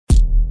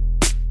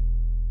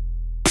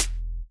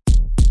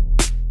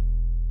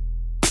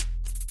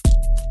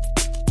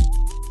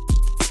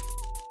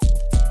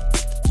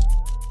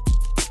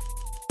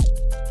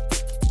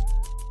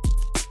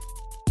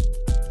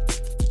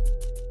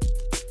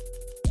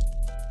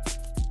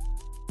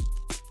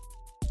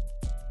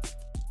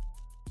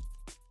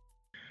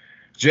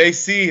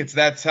JC, it's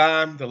that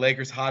time. The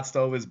Lakers hot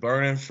stove is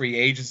burning. Free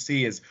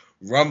agency is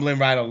rumbling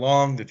right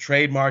along. The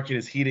trade market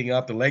is heating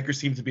up. The Lakers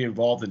seem to be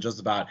involved in just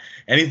about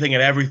anything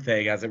and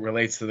everything as it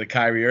relates to the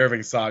Kyrie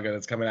Irving saga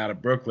that's coming out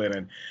of Brooklyn.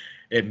 And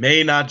it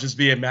may not just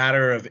be a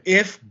matter of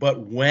if,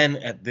 but when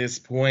at this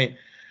point.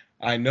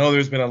 I know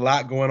there's been a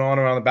lot going on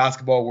around the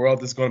basketball world.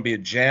 This is going to be a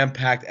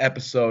jam-packed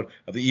episode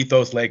of the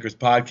Ethos Lakers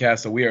podcast,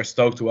 so we are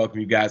stoked to welcome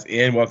you guys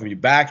in, welcome you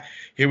back.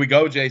 Here we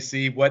go,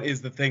 JC. What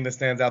is the thing that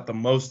stands out the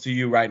most to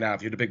you right now?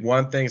 If you had to pick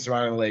one thing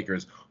surrounding the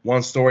Lakers,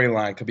 one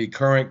storyline, could be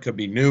current, could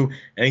be new,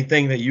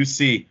 anything that you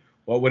see,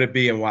 what would it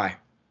be and why?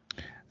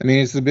 I mean,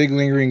 it's the big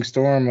lingering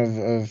storm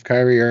of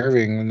Kyrie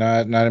Irving,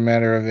 not a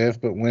matter of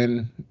if, but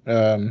when.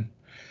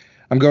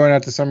 I'm going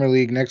out to Summer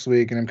League next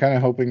week, and I'm kind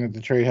of hoping that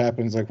the trade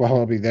happens like while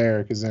I'll be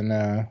there, because then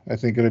I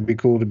think it'll be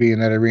cool to be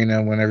in that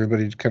arena when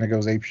everybody kind of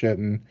goes apeshit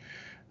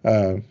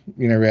and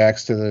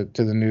reacts to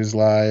the news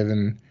live,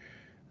 and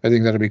I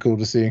think that'll be cool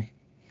to see.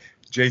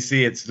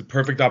 JC, it's the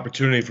perfect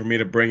opportunity for me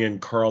to bring in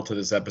Carl to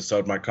this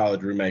episode, my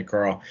college roommate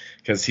Carl,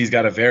 because he's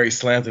got a very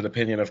slanted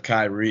opinion of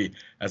Kyrie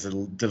as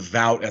a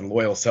devout and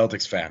loyal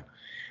Celtics fan.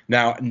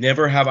 Now,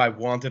 never have I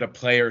wanted a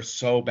player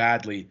so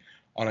badly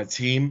on a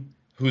team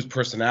whose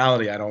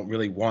personality I don't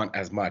really want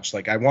as much.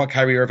 Like, I want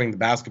Kyrie Irving, the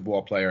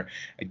basketball player.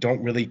 I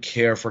don't really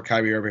care for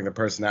Kyrie Irving, the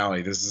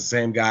personality. This is the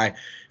same guy.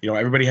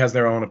 Everybody has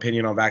their own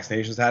opinion on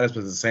vaccination status,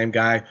 but it's the same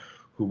guy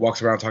who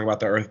walks around talking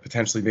about the earth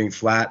potentially being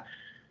flat.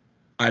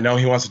 I know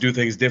he wants to do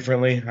things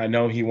differently. I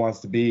know he wants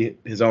to be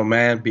his own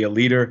man, be a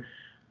leader.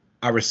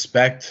 I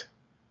respect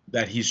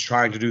that he's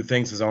trying to do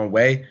things his own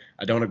way.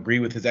 I don't agree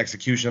with his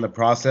execution of the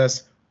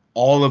process.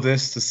 All of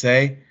this to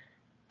say,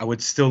 I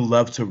would still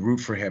love to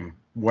root for him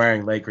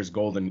wearing Lakers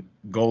gold and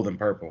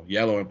purple,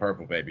 yellow and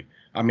purple, baby.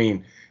 I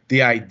mean,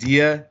 the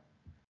idea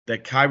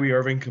that Kyrie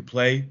Irving could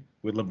play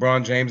with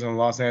LeBron James and the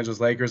Los Angeles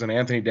Lakers and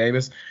Anthony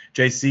Davis,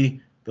 JC,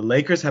 the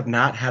Lakers have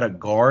not had a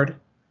guard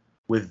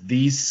with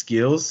these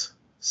skills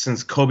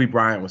since Kobe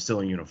Bryant was still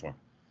in uniform.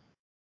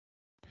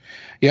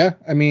 Yeah,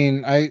 I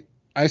mean,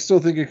 I still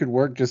think it could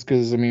work just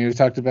because, I mean, we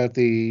talked about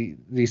the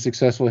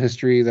successful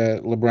history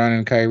that LeBron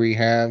and Kyrie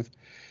have.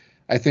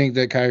 I think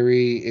that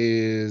Kyrie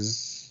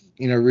is,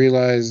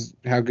 realize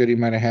how good he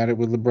might have had it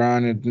with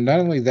LeBron. And not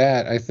only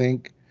that, I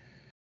think,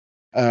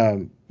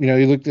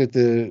 he looked at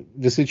the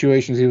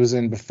situations he was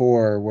in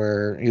before,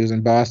 where he was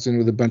in Boston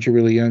with a bunch of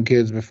really young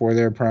kids before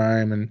their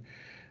prime, and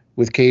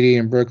with Katie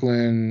in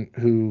Brooklyn,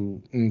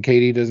 and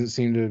Katie doesn't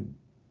seem to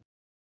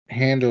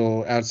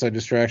handle outside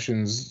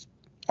distractions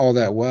all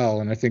that well.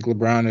 And I think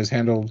LeBron has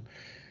handled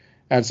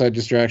outside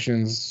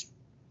distractions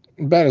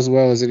about as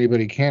well as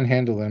anybody can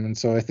handle them. And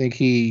so I think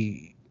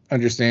he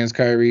understands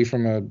Kyrie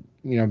from a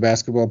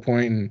basketball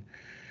point, and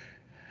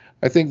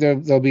I think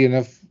there'll be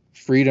enough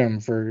freedom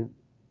for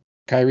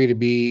Kyrie to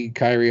be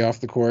Kyrie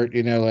off the court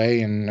in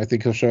LA, and I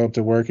think he'll show up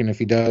to work, and if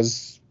he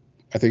does,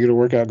 I think it'll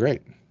work out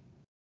great.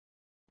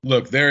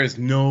 Look, there is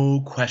no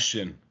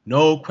question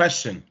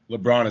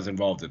LeBron is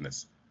involved in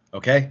this.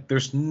 Okay?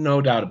 There's no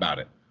doubt about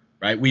it.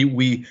 Right?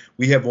 We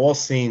have all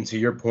seen, to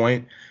your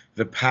point,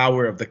 the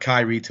power of the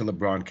Kyrie to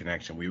LeBron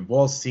connection. We've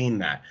all seen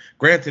that.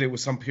 Granted, it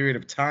was some period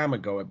of time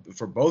ago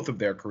for both of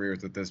their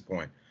careers at this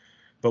point,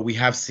 but we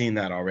have seen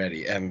that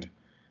already. And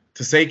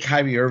to say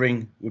Kyrie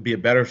Irving would be a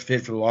better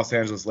fit for the Los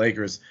Angeles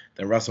Lakers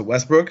than Russell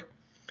Westbrook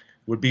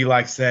would be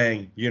like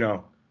saying,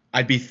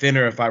 I'd be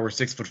thinner if I were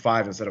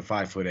 6'5" instead of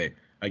 5'8".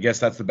 I guess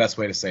that's the best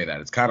way to say that.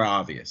 It's kind of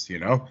obvious,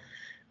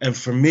 And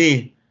for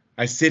me,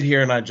 I sit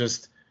here and I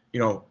just,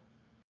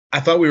 I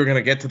thought we were going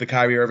to get to the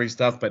Kyrie Irving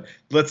stuff, but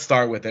let's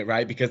start with it,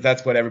 right? Because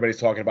that's what everybody's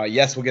talking about.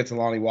 Yes, we'll get to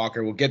Lonnie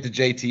Walker. We'll get to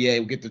JTA.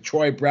 We'll get to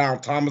Troy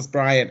Brown, Thomas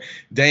Bryant,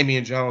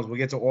 Damian Jones. We'll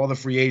get to all the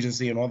free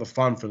agency and all the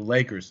fun for the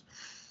Lakers.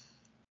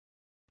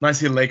 Nice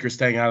to see the Lakers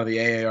staying out of the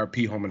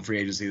AARP home and free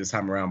agency this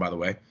time around, by the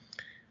way.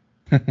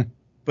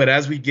 But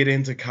as we get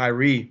into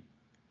Kyrie,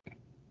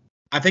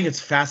 I think it's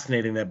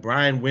fascinating that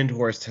Brian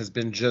Windhorst has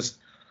been just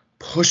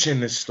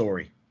pushing this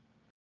story.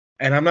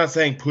 And I'm not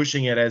saying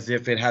pushing it as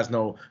if it has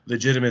no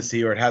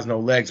legitimacy or it has no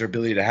legs or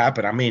ability to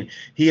happen. I mean,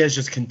 he has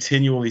just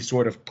continually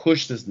sort of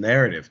pushed this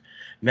narrative.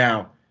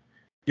 Now,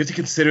 you have to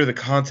consider the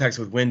context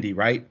with Wendy,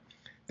 right?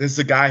 This is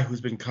a guy who's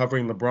been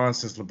covering LeBron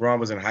since LeBron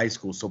was in high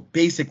school. So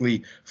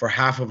basically for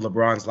half of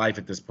LeBron's life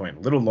at this point,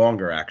 a little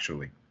longer,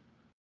 actually.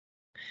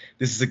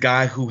 This is a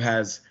guy who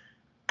has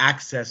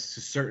access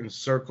to certain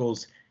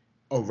circles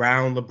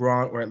around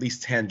LeBron, or at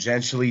least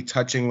tangentially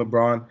touching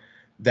LeBron,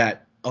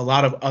 that a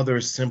lot of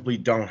others simply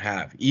don't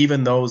have,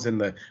 even those in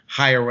the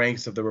higher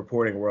ranks of the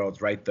reporting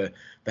worlds, right? The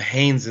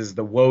Hayneses,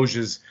 the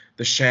Wojs,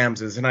 the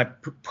Shamses. And I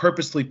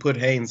purposely put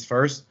Haynes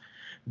first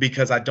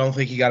because I don't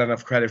think he got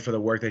enough credit for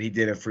the work that he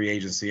did in free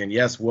agency. And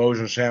yes, Woj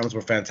and Shams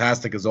were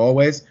fantastic as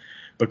always,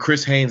 but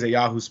Chris Haynes at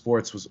Yahoo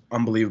Sports was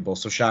unbelievable.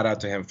 So shout out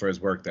to him for his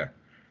work there.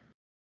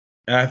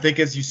 And I think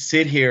as you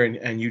sit here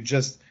and you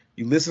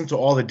listen to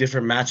all the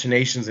different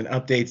machinations and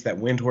updates that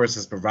Windhorst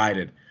has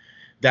provided,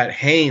 that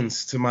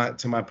Haynes, to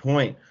my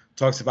point,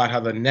 talks about how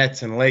the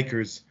Nets and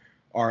Lakers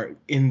are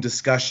in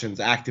discussions,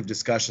 active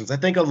discussions. I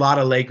think a lot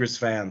of Lakers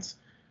fans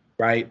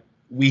right?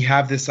 We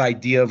have this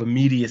idea of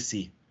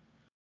immediacy,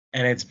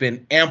 and it's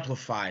been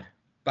amplified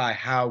by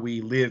how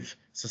we live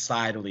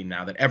societally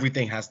now, that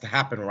everything has to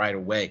happen right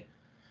away.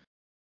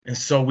 And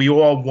so we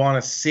all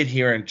want to sit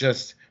here and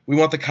we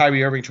want the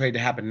Kyrie Irving trade to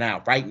happen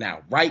now,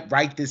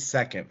 right this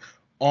second,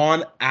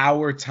 on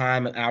our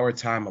time and our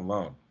time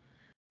alone.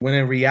 When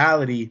in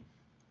reality,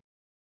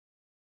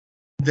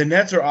 the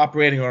Nets are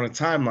operating on a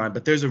timeline,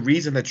 but there's a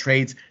reason that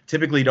trades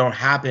typically don't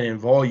happen in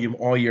volume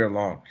all year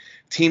long.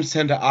 Teams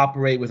tend to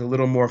operate with a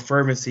little more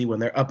fervency when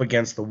they're up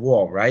against the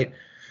wall, right?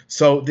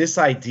 So this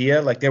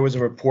idea, like there was a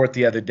report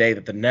the other day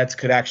that the Nets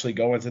could actually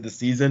go into the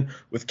season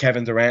with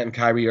Kevin Durant and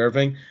Kyrie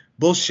Irving.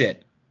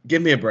 Bullshit.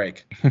 Give me a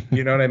break.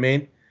 You know what I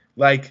mean?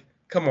 Like,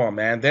 come on,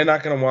 man. They're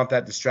not going to want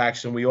that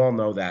distraction. We all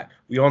know that.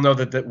 We all know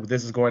that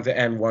this is going to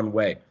end one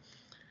way.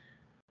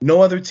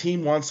 No other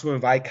team wants to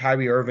invite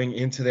Kyrie Irving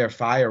into their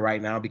fire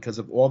right now because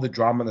of all the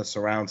drama that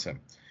surrounds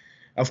him.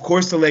 Of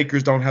course, the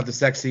Lakers don't have the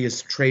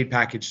sexiest trade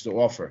package to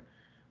offer.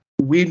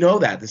 We know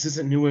that. This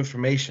isn't new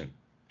information.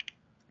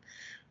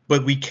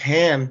 But we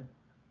can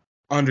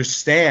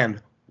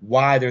understand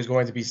why there's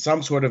going to be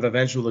some sort of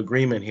eventual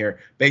agreement here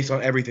based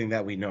on everything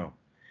that we know.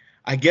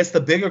 I guess the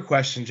bigger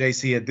question,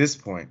 JC, at this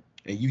point,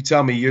 and you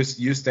tell me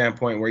your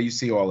standpoint where you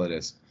see all of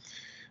this,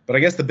 but I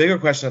guess the bigger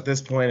question at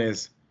this point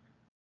is,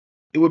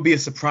 it would be a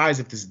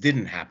surprise if this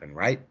didn't happen,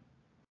 right?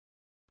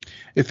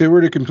 If it were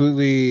to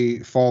completely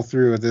fall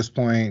through at this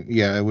point,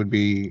 yeah, it would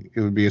be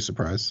a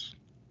surprise.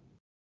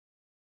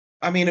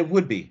 I mean, it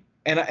would be.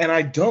 And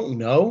I don't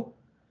know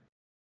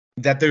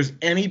that there's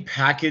any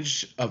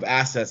package of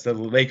assets that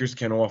the Lakers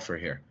can offer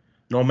here,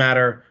 no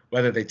matter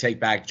whether they take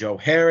back Joe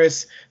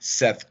Harris,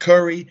 Seth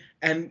Curry,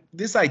 and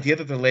this idea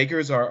that the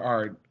Lakers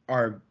are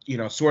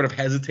sort of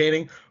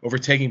hesitating over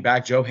taking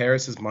back Joe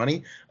Harris's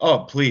money. Oh,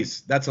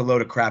 please, that's a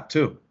load of crap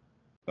too.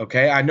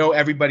 Okay, I know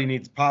everybody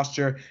needs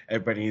posture,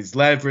 everybody needs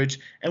leverage,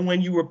 and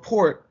when you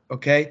report,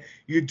 okay,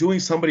 you're doing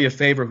somebody a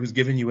favor who's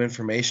giving you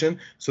information.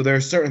 So there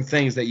are certain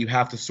things that you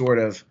have to sort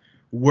of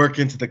work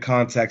into the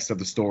context of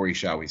the story,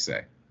 shall we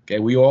say? Okay,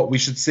 we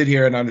should sit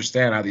here and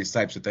understand how these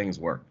types of things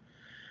work.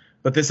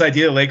 But this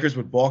idea the Lakers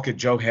would balk at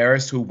Joe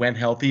Harris, who when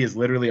healthy is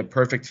literally a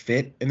perfect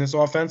fit in this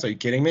offense. Are you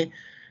kidding me?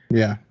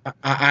 Yeah.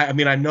 I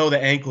mean, I know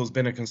the ankle's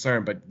been a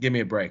concern, but give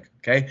me a break,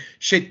 okay?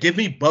 Shit, give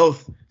me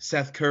both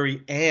Seth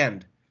Curry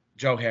and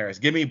Joe Harris.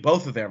 Give me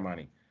both of their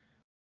money.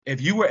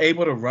 If you were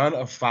able to run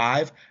a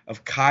five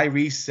of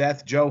Kyrie,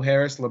 Seth, Joe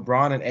Harris,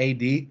 LeBron, and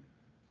AD,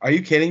 are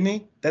you kidding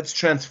me? That's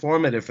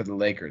transformative for the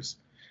Lakers.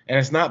 And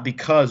it's not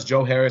because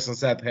Joe Harris and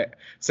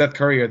Seth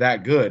Curry are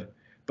that good,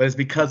 but it's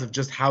because of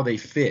just how they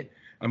fit.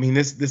 I mean,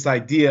 this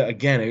idea,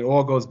 again, it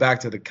all goes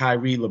back to the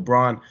Kyrie,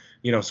 LeBron,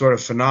 sort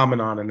of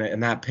phenomenon in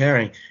that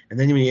pairing. And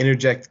then when you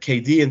interject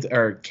AD into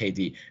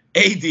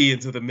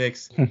the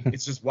mix,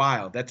 it's just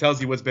wild. That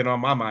tells you what's been on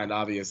my mind,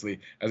 obviously,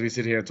 as we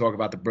sit here and talk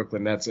about the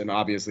Brooklyn Nets and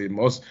obviously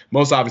most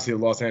obviously the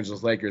Los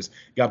Angeles Lakers.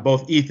 You got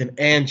both Ethan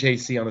and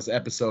JC on this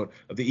episode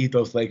of the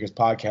Ethos Lakers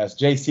podcast.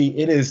 JC,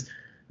 it is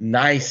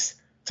nice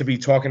to be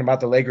talking about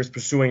the Lakers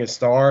pursuing a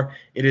star.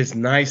 It is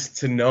nice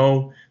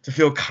to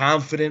feel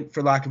confident,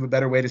 for lack of a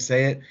better way to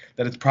say it,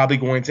 that it's probably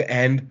going to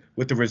end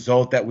with the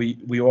result that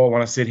we all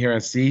want to sit here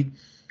and see.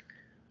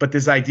 But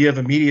this idea of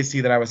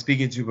immediacy that I was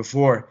speaking to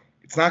before,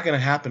 it's not going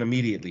to happen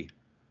immediately,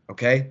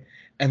 okay?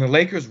 And the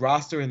Lakers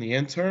roster in the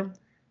interim,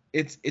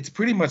 it's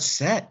pretty much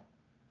set.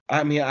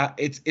 I mean,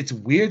 it's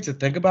weird to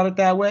think about it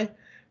that way,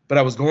 but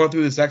I was going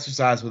through this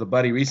exercise with a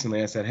buddy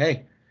recently. I said,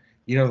 hey,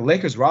 the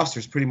Lakers roster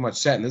is pretty much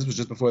set, and this was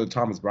just before the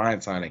Thomas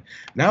Bryant signing.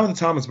 Now with the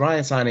Thomas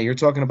Bryant signing, you're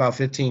talking about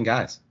 15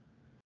 guys.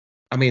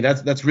 I mean,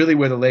 that's really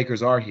where the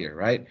Lakers are here,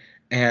 right?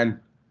 And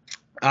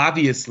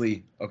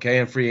obviously, okay,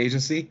 in free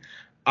agency,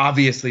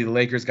 obviously the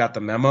Lakers got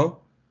the memo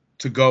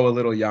to go a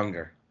little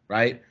younger,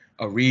 right?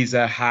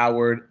 Ariza,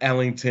 Howard,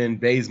 Ellington,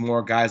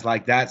 Bazemore, guys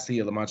like that, see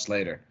you much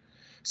later.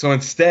 So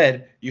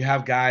instead, you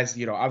have guys,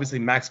 obviously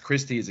Max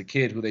Christie is a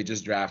kid who they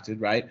just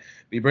drafted, right?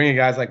 You bring in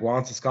guys like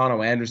Juan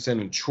Toscano-Anderson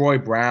and Troy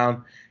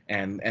Brown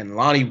and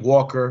Lonnie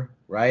Walker,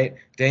 right?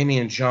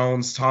 Damian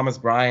Jones, Thomas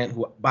Bryant,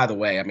 who, by the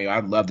way, I mean, I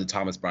love the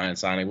Thomas Bryant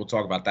signing. We'll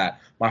talk about that.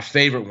 My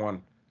favorite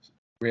one,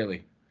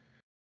 really.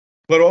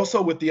 But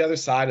also with the other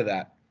side of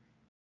that,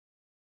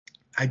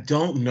 I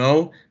don't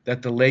know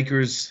that the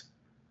Lakers,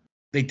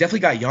 they definitely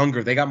got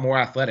younger. They got more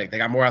athletic. They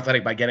got more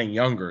athletic by getting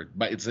younger,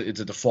 but it's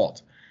a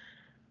default.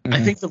 Mm-hmm. I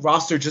think the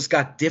roster just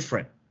got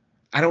different.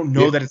 I don't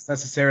know that it's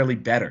necessarily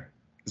better.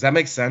 Does that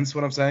make sense,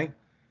 what I'm saying?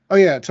 Oh,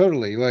 yeah,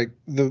 totally. Like,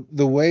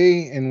 the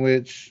way in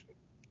which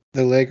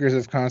the Lakers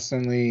have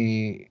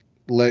constantly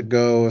let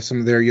go of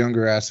some of their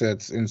younger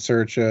assets in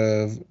search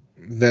of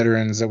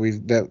veterans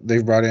that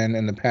they've brought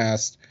in the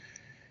past,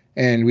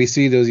 and we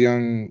see those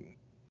young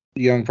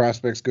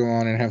prospects go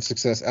on and have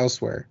success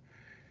elsewhere.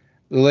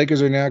 The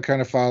Lakers are now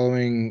kind of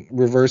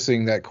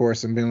reversing that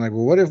course and being like,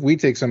 well, what if we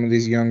take some of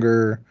these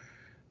younger,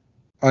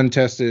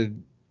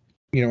 untested,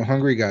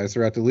 hungry guys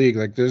throughout the league?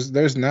 Like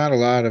there's not a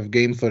lot of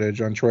game footage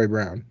on Troy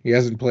Brown. He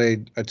hasn't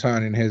played a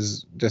ton in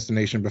his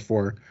destination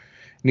before.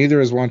 Neither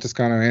is Juan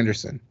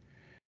Toscano-Anderson.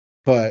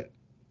 But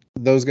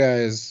those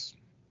guys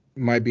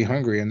might be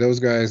hungry, and those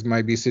guys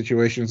might be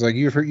situations like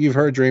you've heard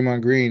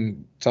Draymond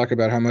Green talk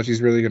about how much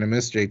he's really going to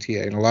miss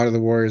JTA, and a lot of the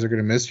Warriors are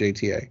going to miss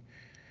JTA,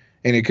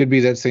 and it could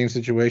be that same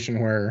situation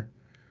where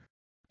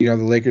the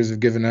Lakers have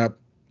given up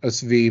a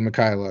Svi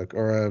Mikhailuk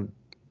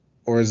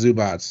or a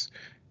Zubats,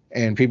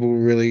 and people were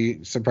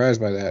really surprised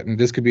by that, and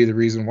this could be the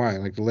reason why.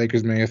 Like the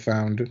Lakers may have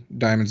found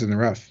diamonds in the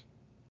rough.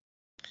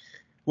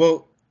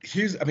 Well,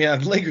 the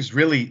Lakers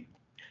really,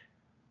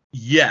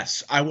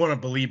 yes, I want to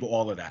believe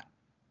all of that.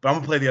 But I'm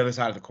going to play the other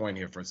side of the coin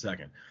here for a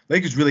second.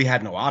 Lakers really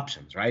had no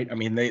options, right? I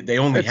mean, they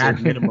only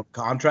had minimum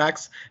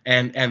contracts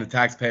and the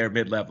taxpayer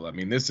mid-level. I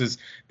mean,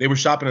 they were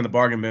shopping in the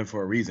bargain bin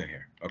for a reason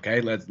here,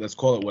 okay? Let's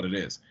call it what it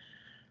is.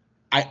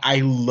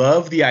 I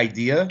love the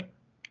idea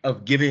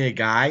of giving a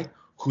guy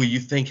who you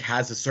think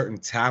has a certain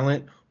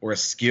talent or a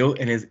skill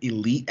and is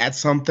elite at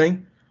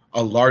something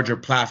a larger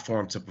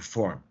platform to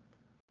perform.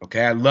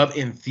 Okay,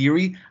 in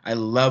theory, I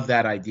love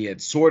that idea.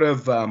 It's sort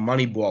of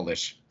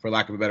Moneyball-ish, for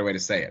lack of a better way to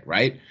say it,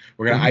 right?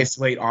 We're going to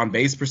isolate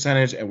on-base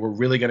percentage, and we're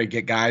really going to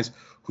get guys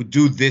who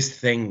do this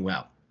thing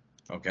well,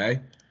 okay?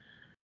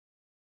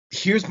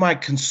 Here's my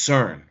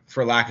concern,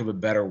 for lack of a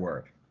better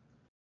word.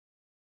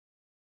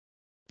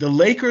 The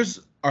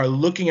Lakers are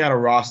looking at a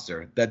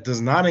roster that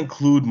does not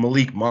include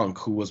Malik Monk,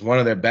 who was one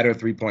of their better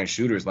three-point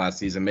shooters last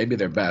season, maybe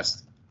their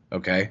best,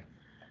 okay?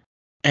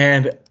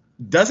 And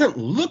doesn't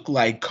look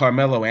like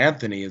Carmelo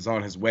Anthony is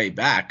on his way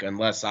back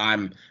unless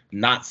I'm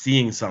not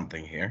seeing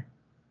something here,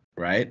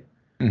 right?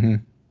 Mm-hmm.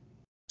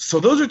 So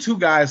those are two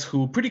guys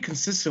who pretty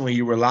consistently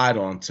you relied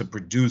on to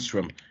produce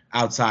from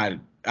outside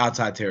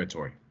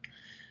territory.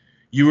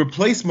 You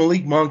replace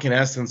Malik Monk in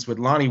essence with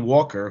Lonnie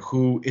Walker,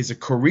 who is a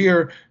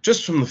career,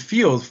 just from the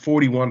field,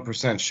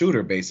 41%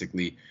 shooter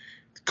basically.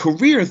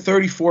 Career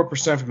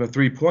 34% from the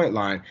three-point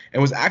line,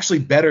 and was actually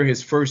better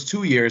his first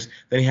 2 years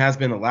than he has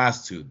been the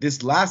last two.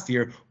 This last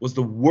year was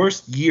the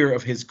worst year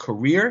of his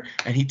career,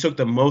 and he took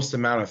the most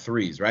amount of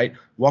threes, right?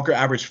 Walker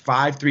averaged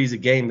 5 threes a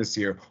game this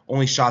year,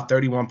 only shot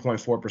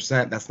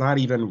 31.4%. That's not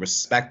even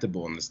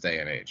respectable in this day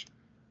and age,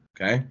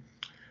 okay?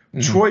 Mm-hmm.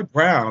 Troy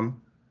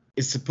Brown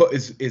is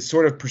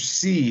sort of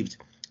perceived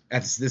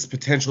as this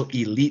potential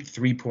elite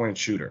three-point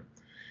shooter.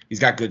 He's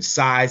got good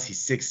size. He's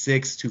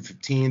 6'6",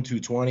 215,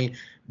 220.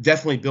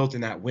 Definitely built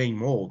in that wing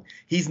mold.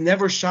 He's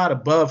never shot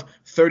above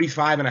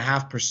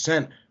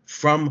 35.5%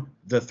 from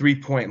the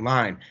three-point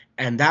line,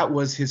 and that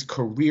was his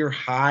career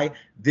high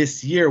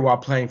this year while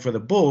playing for the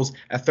Bulls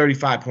at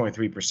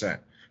 35.3%.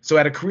 So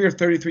at a career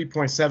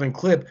 33.7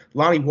 clip,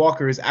 Lonnie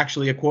Walker is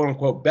actually a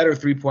quote-unquote better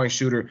three-point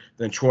shooter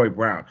than Troy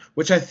Brown,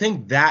 which I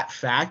think that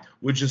fact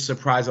would just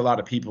surprise a lot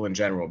of people in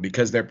general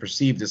because they're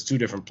perceived as two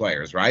different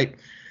players, right?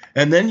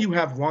 And then you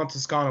have Juan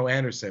Toscano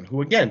Anderson,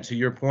 who, again, to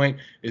your point,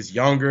 is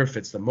younger,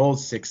 fits the mold,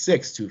 6'6",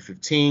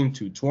 215,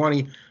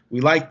 220.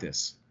 We like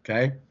this,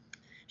 okay?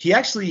 He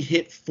actually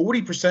hit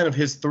 40% of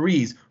his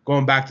threes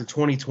going back to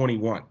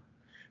 2021.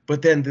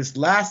 But then this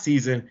last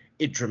season,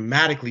 it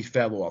dramatically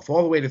fell off,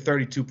 all the way to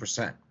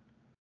 32%.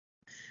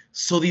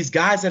 So these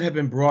guys that have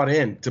been brought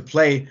in to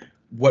play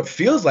what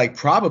feels like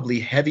probably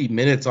heavy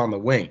minutes on the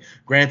wing.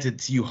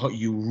 Granted,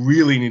 you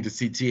really need to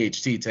see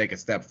THT take a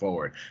step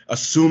forward,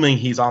 assuming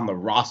he's on the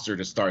roster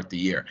to start the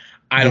year.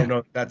 I don't know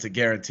if that's a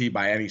guarantee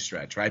by any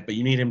stretch, right? But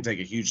you need him to take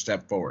a huge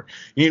step forward.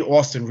 You need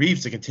Austin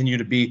Reeves to continue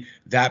to be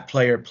that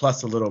player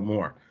plus a little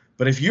more.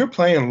 But if you're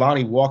playing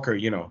Lonnie Walker,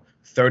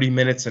 30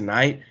 minutes a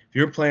night, if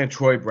you're playing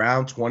Troy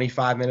Brown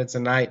 25 minutes a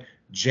night,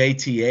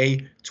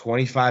 JTA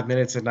 25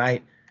 minutes a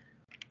night,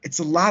 it's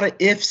a lot of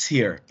ifs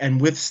here. And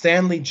with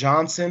Stanley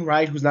Johnson,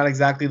 right, who's not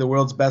exactly the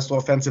world's best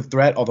offensive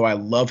threat, although I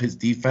love his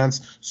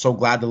defense, so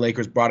glad the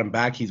Lakers brought him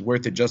back. He's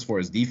worth it just for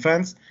his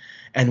defense.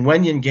 And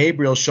Wenyen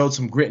Gabriel showed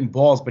some grit and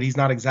balls, but he's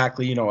not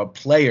exactly, a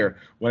player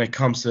when it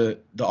comes to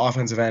the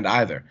offensive end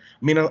either.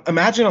 I mean,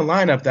 imagine a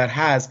lineup that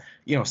has,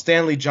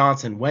 Stanley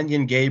Johnson,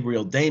 Wenyen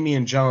Gabriel,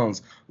 Damian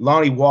Jones,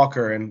 Lonnie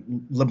Walker,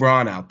 and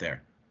LeBron out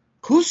there.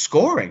 Who's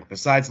scoring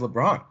besides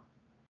LeBron?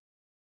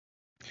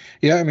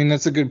 Yeah, I mean,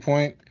 that's a good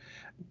point.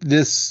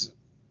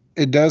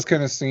 It does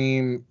kind of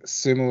seem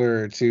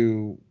similar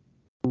to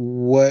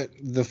what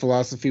the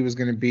philosophy was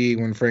going to be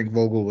when Frank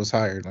Vogel was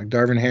hired. Like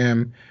Darvin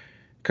Ham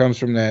comes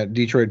from that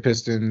Detroit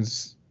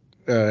Pistons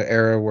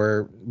era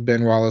where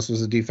Ben Wallace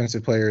was the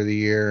defensive player of the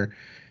year,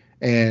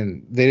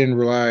 and they didn't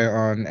rely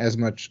on as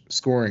much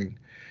scoring.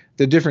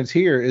 The difference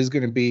here is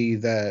going to be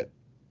that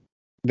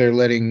they're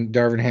letting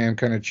Darvin Ham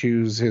kind of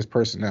choose his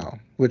personnel,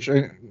 which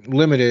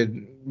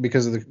limited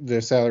because of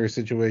the salary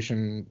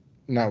situation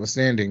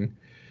notwithstanding.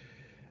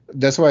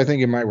 That's why I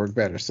think it might work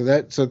better. So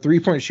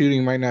 3-point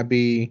shooting might not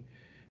be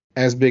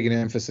as big an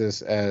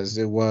emphasis as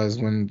it was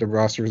when the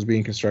roster was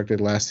being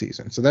constructed last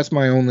season. So that's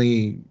my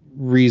only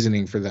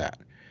reasoning for that.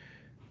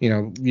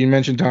 You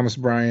mentioned Thomas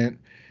Bryant.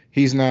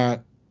 He's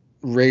not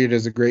rated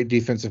as a great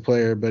defensive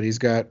player, but he's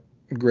got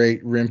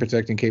great rim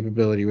protecting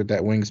capability with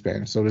that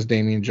wingspan. So does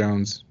Damian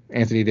Jones.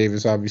 Anthony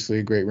Davis, obviously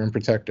a great rim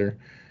protector.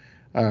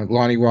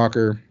 Lonnie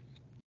Walker,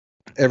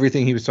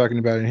 everything he was talking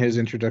about in his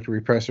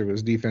introductory presser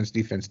was defense,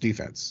 defense,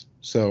 defense.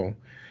 So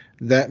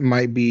that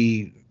might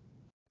be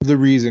the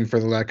reason for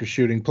the lack of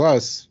shooting.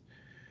 Plus,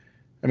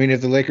 I mean,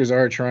 if the Lakers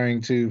are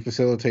trying to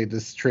facilitate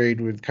this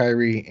trade with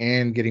Kyrie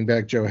and getting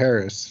back Joe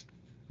Harris,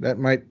 that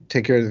might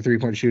take care of the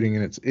 3-point shooting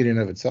in and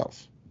of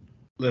itself.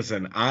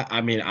 Listen,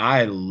 I mean,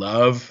 I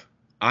love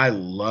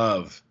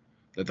that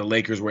the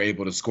Lakers were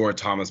able to score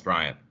Thomas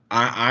Bryant.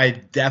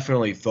 I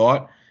definitely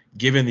thought,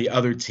 given the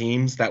other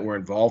teams that were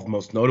involved,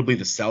 most notably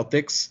the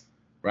Celtics,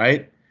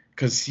 right?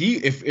 Because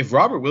if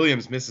Robert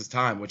Williams misses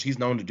time, which he's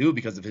known to do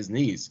because of his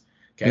knees,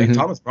 okay, Mm-hmm.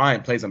 Thomas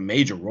Bryant plays a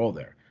major role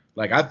there.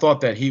 Like I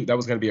thought that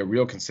was going to be a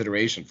real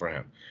consideration for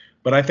him.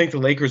 But I think the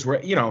Lakers were,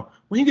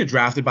 when you get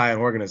drafted by an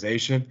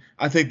organization,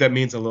 I think that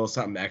means a little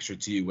something extra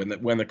to you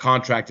when the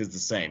contract is the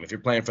same. If you're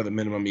playing for the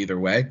minimum either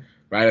way,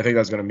 right? I think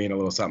that's going to mean a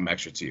little something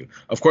extra to you.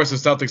 Of course, if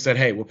Celtics said,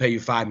 "Hey, we'll pay you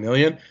 $5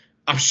 million,"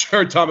 I'm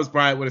sure Thomas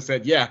Bryant would have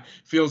said, "Yeah,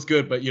 feels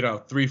good, but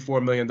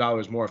 $3-4 million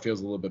more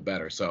feels a little bit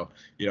better." So,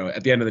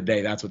 at the end of the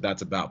day, that's what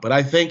that's about. But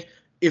I think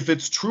if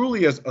it's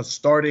truly a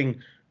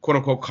starting quote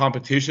unquote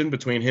competition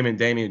between him and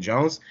Damian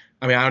Jones,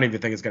 I mean, I don't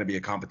even think it's going to be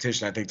a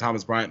competition. I think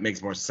Thomas Bryant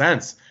makes more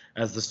sense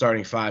as the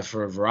starting five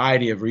for a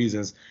variety of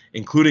reasons,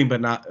 including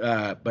but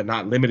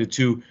not limited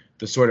to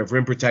the sort of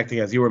rim protecting,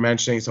 as you were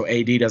mentioning, so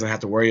AD doesn't have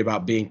to worry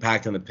about being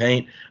packed in the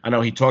paint. I know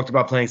he talked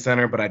about playing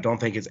center, but I don't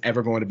think it's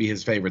ever going to be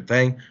his favorite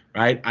thing,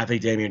 right? I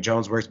think Damian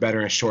Jones works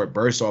better in short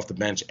bursts off the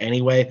bench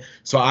anyway.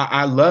 So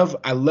I love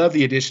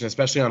the addition,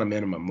 especially on a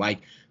minimum. Like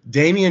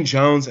Damian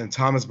Jones and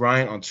Thomas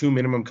Bryant on 2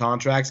 minimum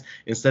contracts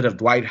instead of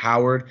Dwight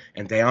Howard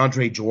and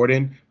DeAndre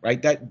Jordan, right?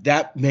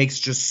 That makes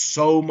just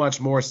so much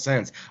more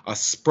sense. A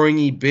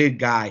springy big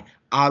guy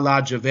a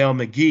la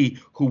JaVale McGee,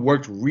 who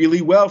worked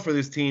really well for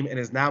this team and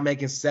is now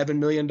making $7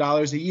 million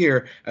a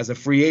year as a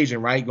free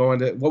agent, right? Going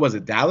to, what was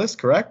it, Dallas,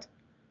 correct?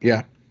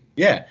 Yeah.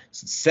 Yeah,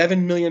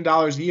 $7 million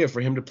a year for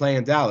him to play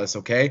in Dallas,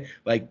 okay?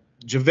 Like,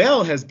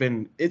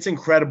 JaVale it's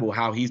incredible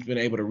how he's been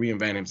able to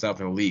reinvent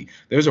himself in the league.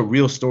 There's a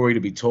real story to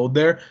be told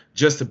there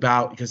just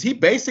about, because he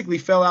basically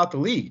fell out the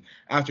league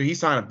after he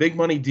signed a big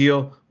money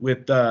deal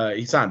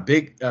he signed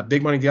big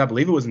money deal, I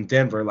believe it was in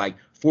Denver, like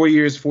 4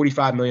 years,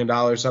 $45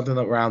 million, something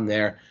around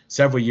there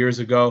several years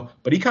ago.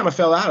 But he kind of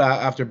fell out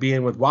after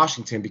being with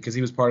Washington because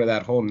he was part of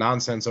that whole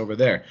nonsense over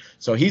there.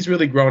 So he's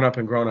really grown up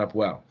and grown up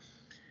well.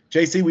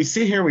 JC, we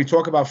sit here and we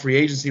talk about free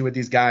agency with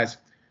these guys.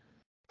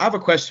 I have a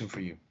question for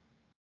you.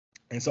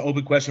 And it's an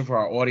open question for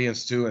our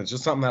audience, too, and it's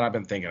just something that I've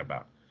been thinking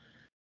about.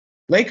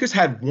 Lakers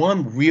had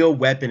one real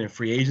weapon in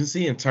free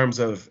agency in terms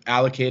of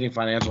allocating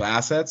financial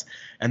assets,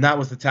 and that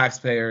was the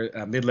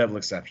taxpayer mid-level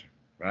exception,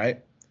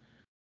 right?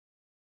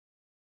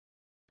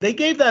 They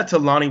gave that to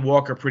Lonnie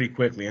Walker pretty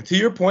quickly. And to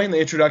your point in the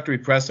introductory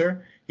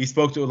presser, he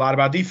spoke to a lot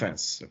about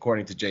defense,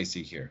 according to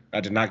JC here. I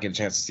did not get a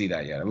chance to see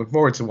that yet. I look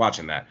forward to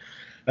watching that.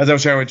 As I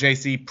was sharing with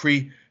JC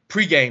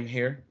pre-game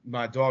here,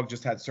 my dog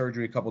just had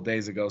surgery a couple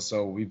days ago,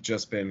 so we've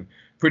just been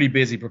pretty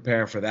busy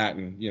preparing for that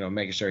and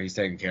making sure he's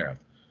taken care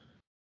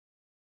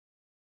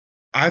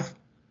of.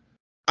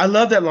 I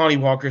love that Lonnie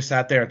Walker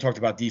sat there and talked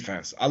about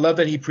defense. I love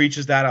that he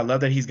preaches that. I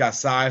love that he's got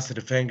size to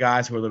defend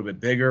guys who are a little bit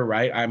bigger,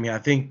 right? I mean, I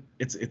think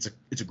it's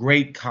a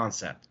great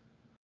concept.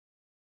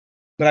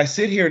 But I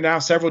sit here now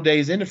several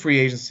days into free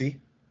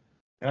agency,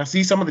 and I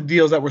see some of the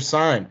deals that were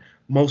signed,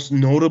 most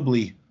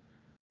notably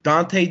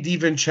Dante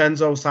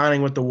DiVincenzo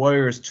signing with the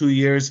Warriors 2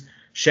 years,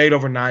 shade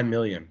over $9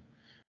 million.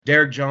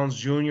 Derrick Jones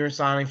Jr.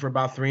 signing for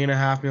about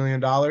 $3.5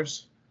 million.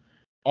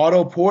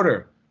 Otto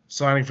Porter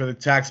signing for the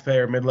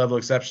taxpayer mid-level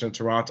exception in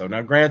Toronto.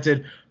 Now,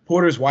 granted,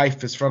 Porter's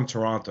wife is from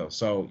Toronto,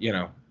 so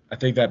I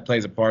think that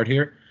plays a part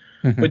here.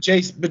 But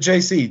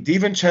JC,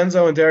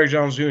 DiVincenzo and Derrick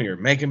Jones Jr.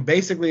 making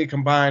basically a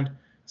combined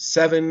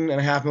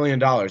 $7.5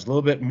 million, a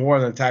little bit more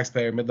than the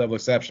taxpayer mid-level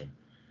exception.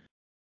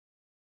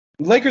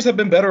 Lakers have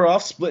been better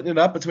off splitting it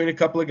up between a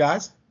couple of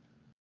guys.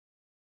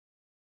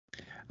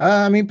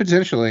 I mean,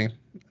 potentially.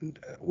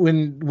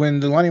 When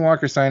the Lonnie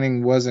Walker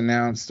signing was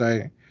announced,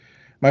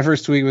 my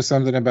first tweet was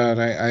something about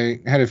I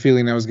had a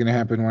feeling that was going to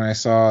happen when I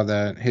saw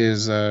that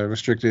his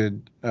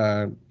restricted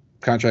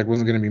contract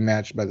wasn't going to be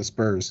matched by the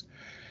Spurs,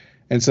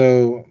 and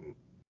so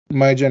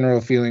my general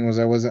feeling was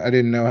I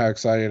didn't know how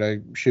excited I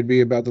should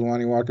be about the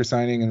Lonnie Walker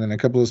signing, and then a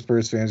couple of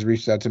Spurs fans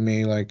reached out to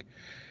me like,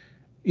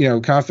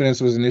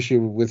 confidence was an issue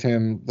with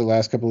him the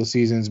last couple of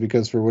seasons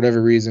because for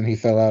whatever reason he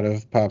fell out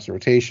of Pop's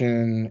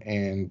rotation,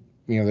 and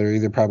they're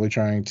either probably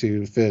trying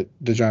to fit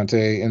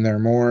DeJounte in there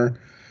more.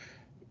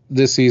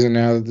 This season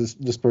now,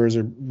 the Spurs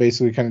are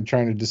basically kind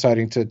of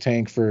deciding to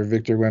tank for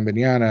Victor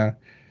Wembanyama.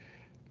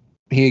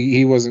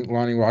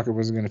 Lonnie Walker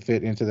wasn't going to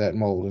fit into that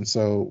mold, and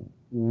so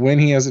when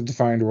he has a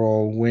defined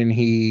role, when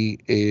he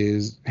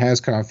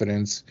has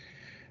confidence,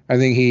 I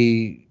think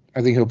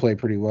he'll play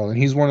pretty well, and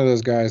he's one of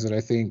those guys that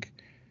I think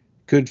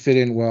could fit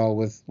in well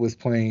with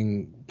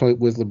playing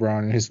with LeBron,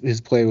 and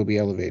his play will be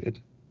elevated.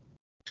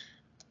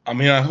 I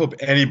mean, I hope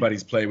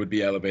anybody's play would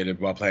be elevated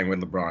while playing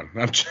with LeBron.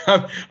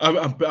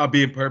 I'm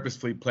being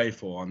purposefully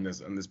playful on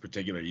this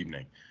particular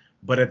evening,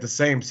 but at the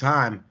same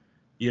time,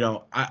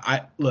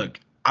 I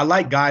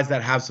like guys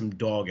that have some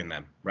dog in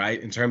them,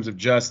 right? In terms of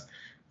just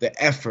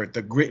the effort,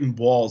 the grit and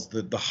balls,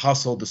 the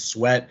hustle, the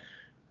sweat.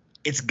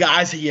 it's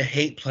guys who you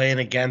hate playing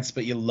against,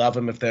 but you love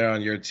them if they're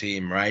on your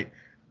team, right?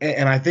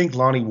 And I think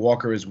Lonnie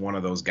Walker is one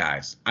of those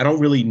guys. I don't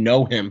really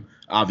know him,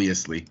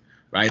 obviously,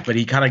 right? But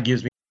he kind of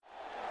gives me.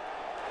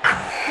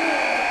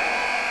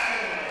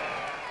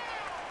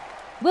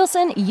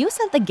 Wilson, you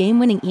sent the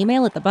game-winning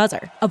email at the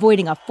buzzer,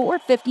 avoiding a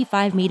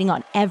 4:55 meeting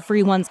on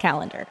everyone's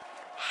calendar.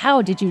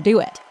 How did you do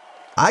it?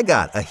 I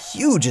got a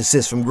huge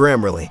assist from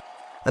Grammarly,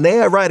 an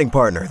AI writing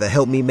partner that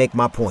helped me make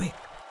my point.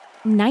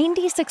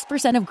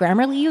 96% of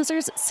Grammarly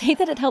users say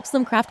that it helps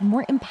them craft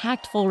more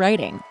impactful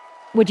writing.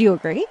 Would you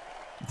agree?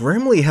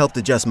 Grammarly helped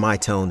adjust my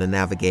tone to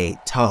navigate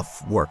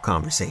tough work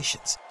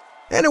conversations.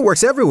 And it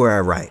works everywhere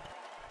I write,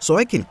 so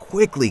I can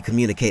quickly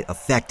communicate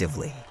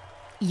effectively.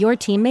 Your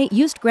teammate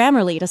used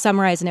Grammarly to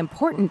summarize an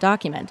important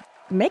document,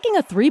 making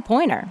a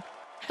 3-pointer.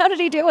 How did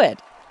he do it?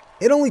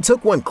 It only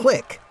took one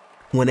click.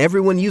 When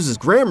everyone uses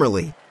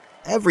Grammarly,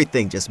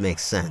 everything just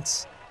makes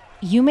sense.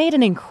 You made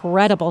an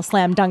incredible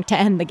slam dunk to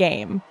end the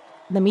game.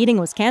 The meeting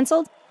was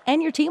canceled,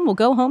 and your team will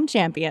go home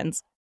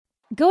champions.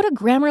 Go to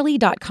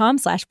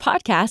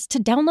Grammarly.com/podcast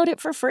to download it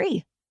for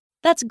free.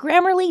 That's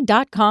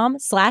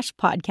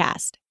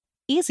Grammarly.com/podcast.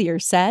 Easier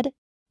said,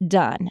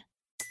 done.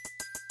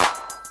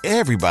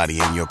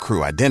 Everybody in your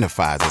crew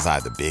identifies as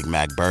either Big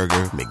Mac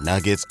Burger,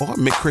 McNuggets, or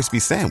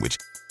McCrispy Sandwich.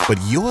 But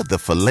you're the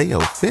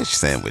Filet-O-Fish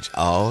Sandwich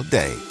all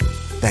day.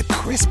 That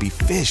crispy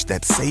fish,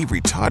 that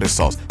savory tartar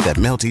sauce, that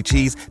melty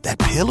cheese, that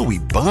pillowy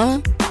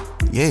bun.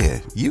 Yeah,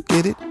 you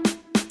get it.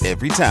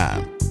 Every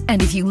time.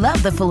 And if you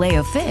love the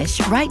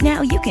Filet-O-Fish, right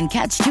now you can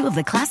catch 2 of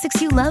the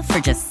classics you love for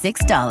just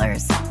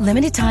 $6.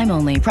 Limited time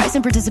only. Price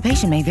and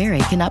participation may vary.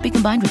 Cannot be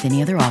combined with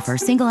any other offer.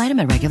 Single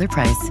item at regular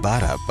price.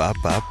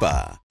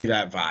 Ba-da-ba-ba-ba.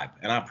 That vibe,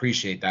 and I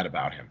appreciate that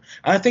about him.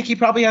 And I think he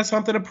probably has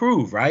something to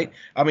prove, right?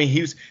 I mean,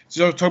 he was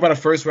talking about a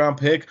first-round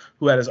pick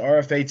who had his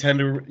RFA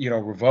tender,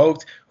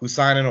 revoked, who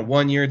signed in a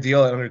 1-year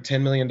deal at under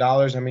 $10 million.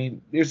 I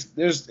mean,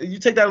 there's you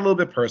take that a little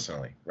bit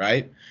personally,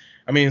 right?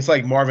 I mean, it's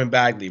like Marvin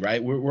Bagley,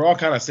 right? We're all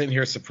kind of sitting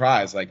here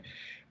surprised. Like,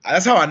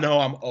 that's how I know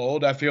I'm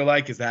old, I feel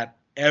like, is that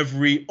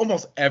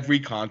almost every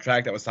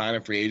contract that was signed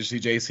in free agency,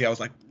 JC, I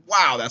was like,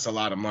 wow, that's a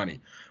lot of money.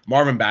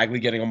 Marvin Bagley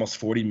getting almost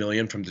 $40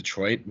 million from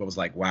Detroit, I was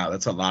like, wow,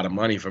 that's a lot of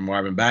money for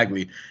Marvin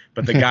Bagley.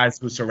 But the guys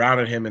who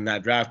surrounded him in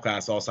that draft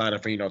class all signed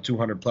up for,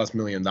 $200+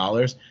 million.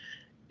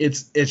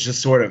 It's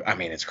just sort of, I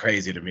mean, it's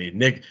crazy to me.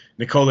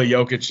 Nikola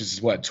Jokic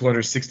is what,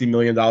 $260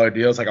 million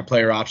deals, like a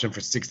player option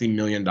for $60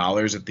 million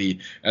at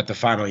the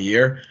final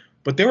year.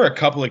 But there were a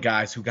couple of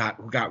guys who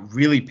got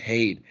really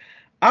paid.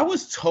 I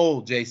was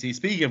told, JC,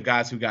 speaking of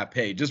guys who got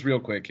paid, just real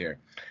quick here,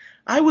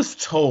 I was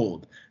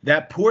told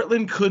that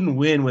Portland couldn't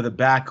win with a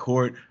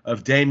backcourt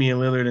of Damian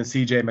Lillard and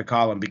C.J.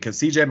 McCollum because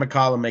C.J.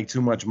 McCollum made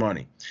too much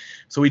money.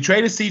 So we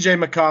traded C.J.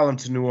 McCollum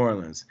to New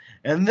Orleans.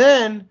 And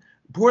then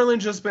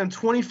Portland just spent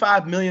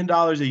 $25 million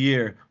a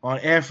year on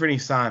Anthony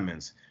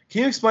Simons.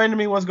 Can you explain to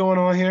me what's going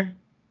on here?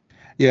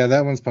 Yeah,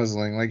 that one's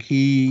puzzling. Like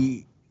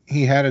he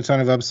had a ton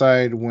of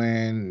upside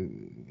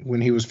when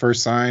he was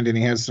first signed, and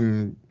he had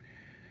some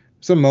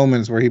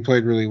moments where he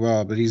played really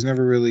well, but he's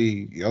never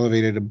really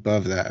elevated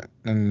above that.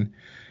 And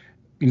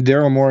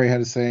Daryl Morey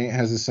has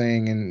a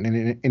saying in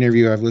an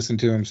interview I've listened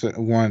to him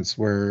once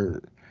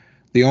where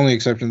the only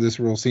exception to this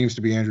rule seems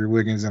to be Andrew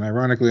Wiggins. And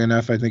ironically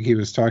enough, I think he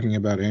was talking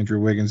about Andrew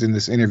Wiggins in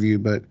this interview.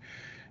 But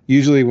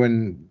usually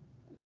when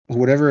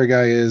whatever a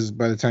guy is,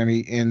 by the time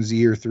he ends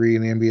year 3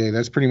 in the NBA,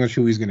 that's pretty much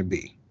who he's going to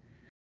be.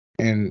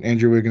 And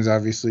Andrew Wiggins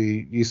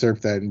obviously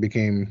usurped that and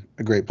became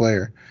a great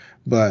player.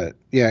 But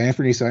yeah,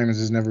 Anthony Simons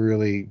has never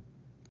really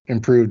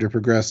improved or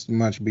progressed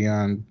much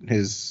beyond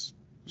his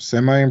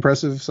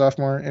semi-impressive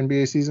sophomore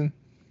NBA season.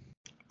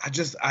 I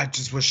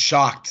just was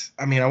shocked.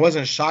 I mean, I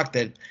wasn't shocked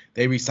that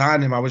they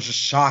re-signed him. I was just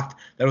shocked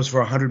that it was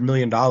for $100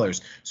 million.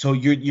 So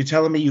you're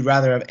telling me you'd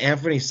rather have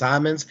Anthony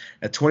Simons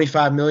at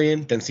 $25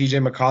 million than C.J.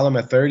 McCollum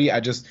at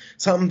 $30?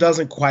 Something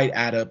doesn't quite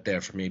add up there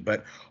for me.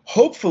 But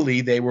hopefully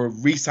they were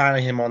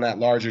re-signing him on that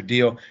larger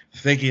deal,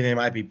 thinking they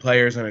might be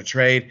players in a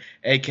trade,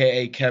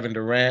 a.k.a. Kevin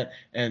Durant.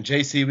 And,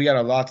 JC, we got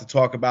a lot to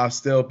talk about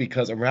still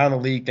because around the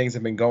league things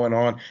have been going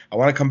on. I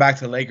want to come back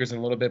to the Lakers in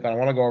a little bit, but I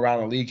want to go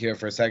around the league here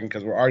for a second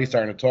because we're already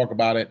starting to talk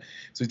about it.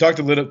 So we touched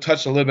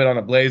a little bit on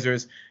the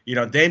Blazers.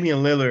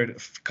 Damian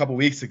Lillard a couple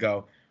weeks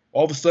ago,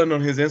 all of a sudden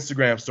on his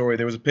Instagram story,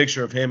 there was a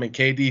picture of him and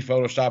KD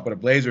photoshopped with a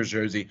Blazers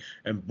jersey,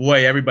 and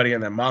boy, everybody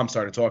and their mom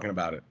started talking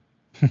about it.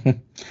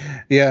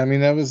 Yeah, I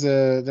mean that was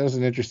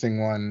an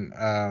interesting one.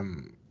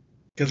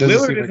 Because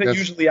Lillard isn't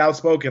usually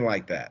outspoken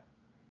like that.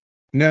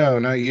 No,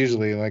 not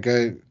usually.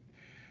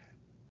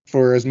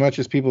 For as much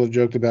as people have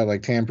joked about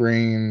like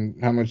tampering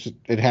and how much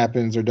it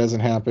happens or doesn't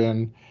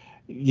happen,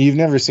 you've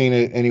never seen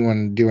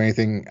anyone do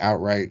anything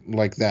outright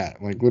like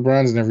that. Like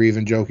LeBron's never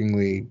even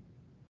jokingly,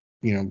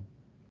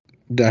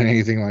 done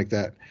anything like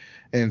that.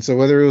 And so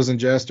whether it was in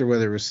jest or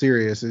whether it was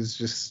serious, it's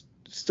just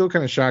still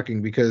kind of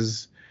shocking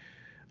because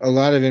a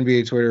lot of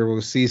NBA Twitter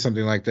will see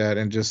something like that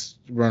and just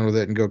run with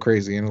it and go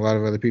crazy. And a lot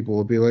of other people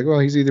will be like, well,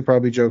 he's either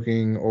probably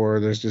joking or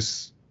there's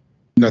just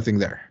nothing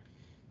there.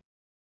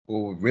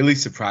 Well, what really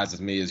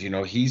surprises me is,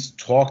 he's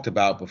talked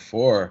about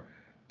before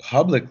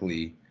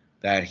publicly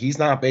that he's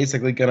not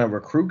basically going to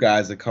recruit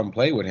guys to come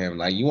play with him.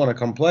 Like, you want to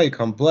come play,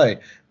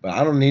 but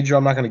I don't need you.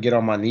 I'm not going to get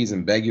on my knees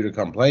and beg you to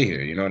come play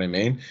here. You know what I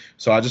mean?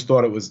 So I just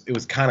thought it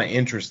was kind of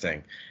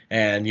interesting.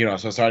 And,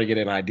 so I started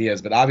getting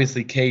ideas. But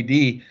obviously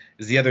KD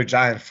is the other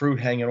giant fruit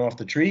hanging off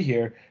the tree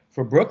here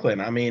for Brooklyn.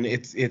 I mean,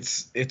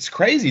 it's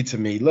crazy to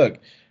me. Look,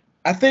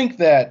 I think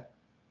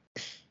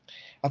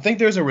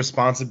there's a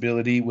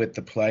responsibility with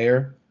the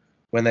player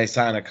when they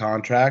sign a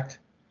contract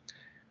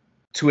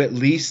to at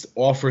least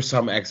offer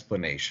some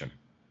explanation,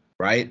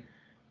 right?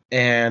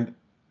 And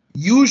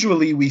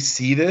usually we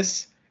see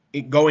this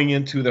going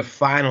into the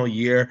final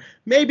year,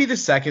 maybe the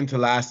second to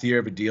last year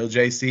of a deal,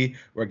 JC,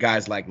 where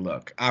guys like,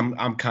 look,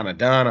 I'm kind of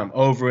done. I'm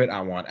over it.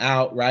 I want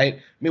out, right? I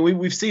mean,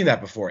 we've seen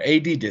that before.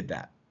 AD did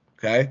that,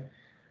 okay?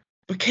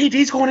 But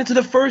KD's going into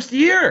the first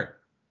year.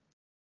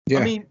 Yeah.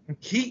 I mean,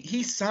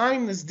 he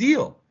signed this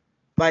deal.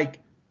 Like,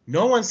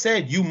 no one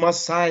said you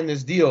must sign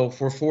this deal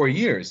for 4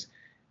 years.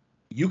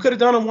 You could have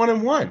done a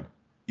 1-and-1.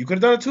 You could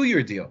have done a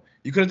 2-year deal.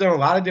 You could have done a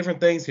lot of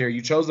different things here.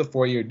 You chose the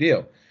 4-year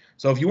deal.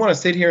 So if you want to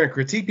sit here and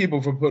critique people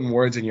for putting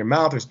words in your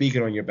mouth or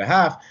speaking on your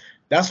behalf,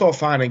 that's all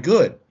fine and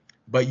good.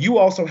 But you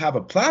also have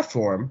a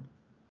platform,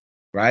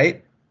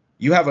 right?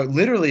 You have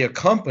literally a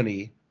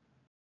company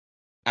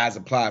as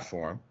a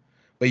platform,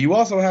 but you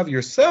also have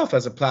yourself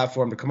as a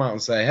platform to come out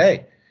and say,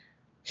 hey,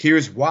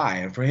 here's why.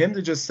 And for him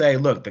to just say,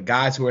 look, the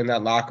guys who are in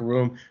that locker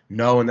room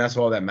know, and that's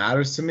all that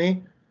matters to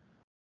me.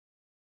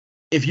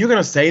 If you're going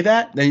to say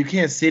that, then you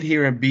can't sit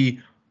here and be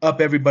up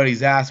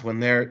everybody's ass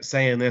when they're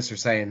saying this or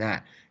saying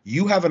that.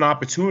 You have an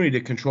opportunity to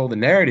control the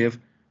narrative.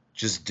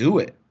 Just do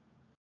it.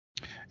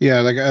 Yeah,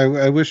 like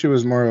I wish it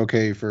was more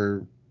okay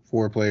for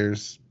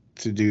players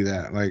to do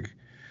that. Like,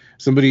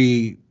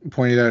 somebody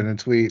pointed out in a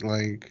tweet,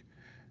 like,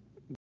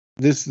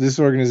 this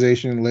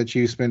organization let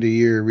you spend a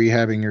year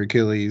rehabbing your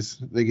Achilles.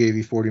 They gave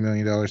you $40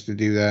 million to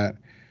do that.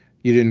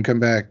 You didn't come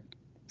back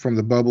from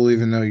the bubble,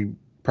 even though you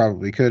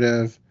probably could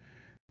have.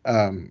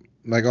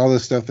 Like, all the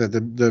stuff that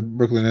the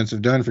Brooklyn Nets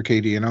have done for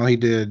KD, and all he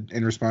did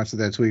in response to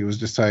that tweet was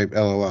just type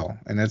LOL.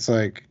 And it's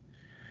like,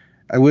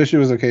 I wish it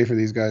was okay for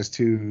these guys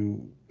to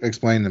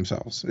explain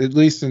themselves, at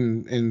least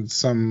in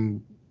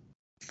some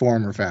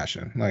form or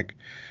fashion. Like,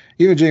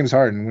 even James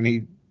Harden, when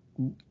he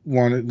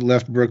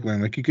left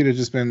Brooklyn, like, you could have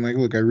just been like,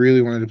 look, I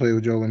really wanted to play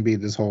with Joel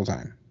Embiid this whole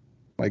time.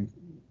 Like,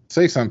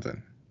 say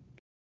something.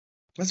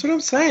 That's what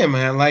I'm saying,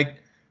 man. Like,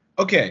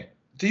 okay,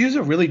 to use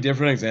a really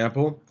different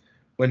example,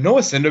 when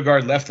Noah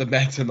Syndergaard left the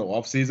Mets in the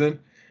offseason,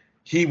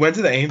 he went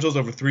to the Angels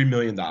over $3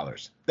 million.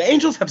 The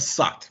Angels have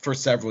sucked for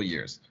several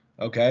years,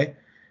 okay?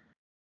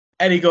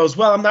 And he goes,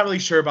 well, I'm not really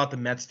sure about the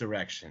Mets'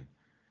 direction.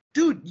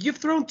 Dude, you've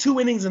thrown 2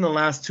 innings in the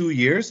last 2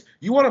 years.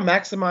 You want to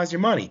maximize your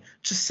money.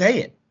 Just say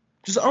it.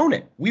 Just own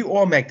it. We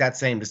all make that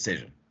same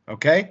decision,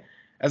 okay?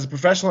 As a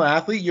professional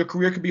athlete, your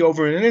career could be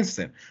over in an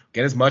instant.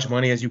 Get as much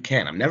money as you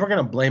can. I'm never going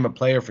to blame a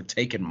player for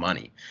taking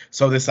money.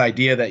 So this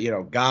idea that,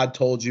 God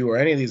told you or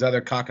any of these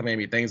other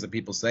cockamamie things that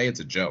people say,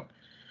 it's a joke.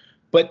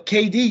 But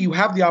KD, you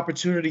have the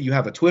opportunity. You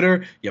have a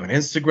Twitter. You have an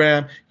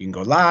Instagram. You can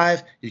go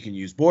live. You can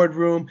use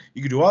Boardroom.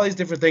 You can do all these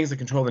different things to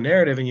control the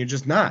narrative, and you're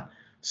just not.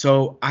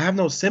 So I have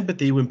no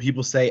sympathy when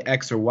people say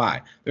X or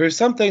Y. There are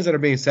some things that are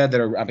being said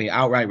that are,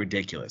 outright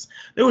ridiculous.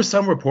 There was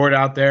some report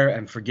out there,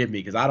 and forgive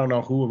me because I don't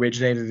know who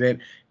originated it.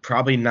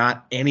 Probably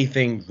not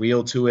anything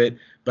real to it,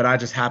 but I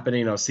just happen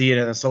to, see it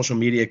in the social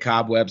media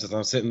cobwebs as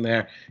I'm sitting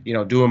there,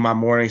 doing my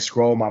morning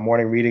scroll, my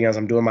morning reading as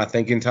I'm doing my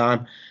thinking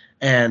time.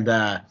 And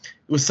it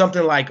was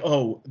something like,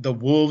 oh, the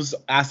Wolves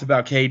asked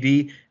about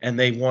KD, and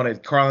they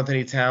wanted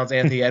Karl-Anthony Towns,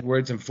 Anthony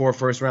Edwards, and 4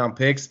 first-round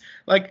picks.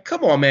 Like,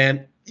 come on,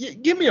 man.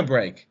 Give me a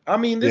break. I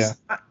mean, this.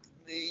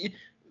 Yeah.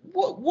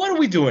 What are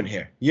we doing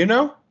here?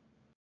 Yeah,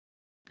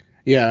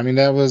 I mean,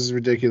 that was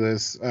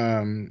ridiculous.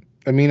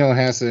 Amino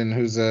Hassan,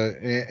 who's a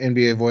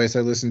NBA voice, I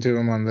listen to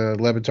him on the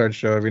Levitard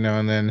show every now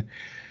and then.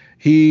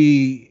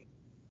 He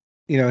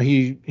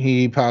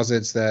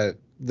posits that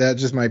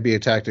just might be a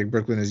tactic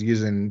Brooklyn is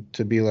using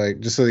to be like,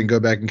 just so they can go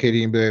back and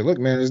KD and be like, look,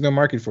 man, there's no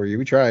market for you.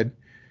 We tried.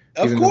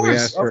 Even though we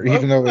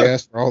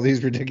asked for all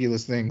these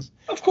ridiculous things.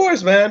 Of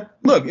course, man.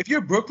 Look, if you're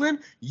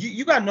Brooklyn,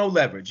 you got no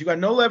leverage. You got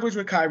no leverage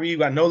with Kyrie. You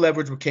got no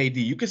leverage with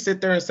KD. You can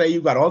sit there and say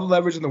you got all the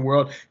leverage in the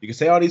world. You can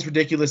say all these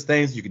ridiculous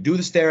things. You can do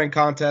the staring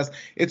contest.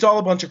 It's all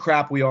a bunch of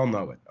crap. We all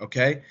know it,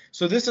 okay?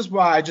 So this is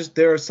why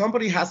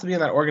somebody has to be in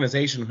that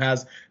organization who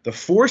has the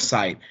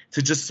foresight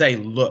to just say,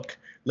 look,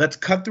 let's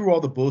cut through all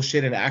the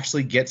bullshit and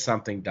actually get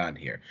something done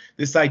here.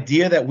 This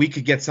idea that we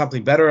could get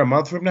something better a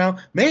month from now,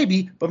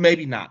 maybe, but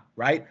maybe not,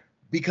 right?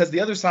 Because the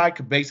other side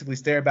could basically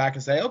stare back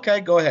and say, okay,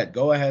 go ahead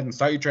and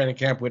start your training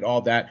camp with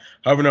all that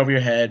hovering over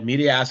your head,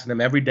 media asking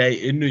them every day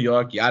in New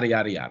York, yada,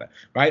 yada, yada,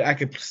 right? I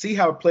could see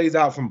how it plays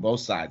out from both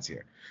sides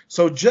here.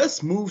 So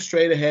just move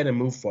straight ahead and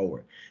move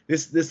forward.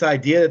 This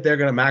idea that they're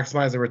going to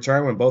maximize the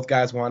return when both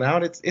guys want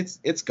out,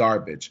 it's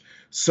garbage.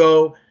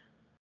 So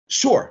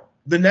sure,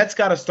 the Nets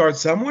got to start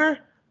somewhere,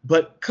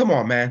 but come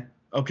on, man,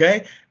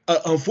 okay?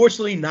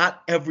 Unfortunately,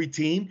 not every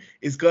team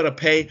is going to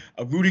pay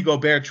a Rudy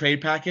Gobert trade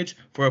package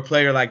for a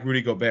player like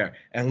Rudy Gobert.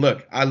 And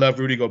look, I love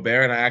Rudy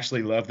Gobert, and I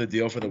actually love the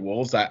deal for the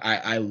Wolves.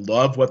 I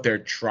love what they're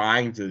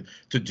trying to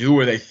do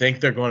or they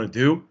think they're going to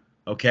do,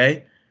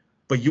 okay?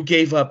 But you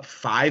gave up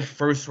 5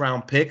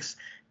 first-round picks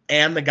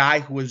and the guy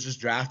who was just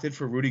drafted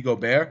for Rudy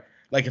Gobert.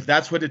 Like, if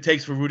that's what it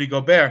takes for Rudy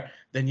Gobert,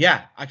 then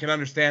yeah, I can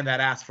understand that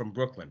ask from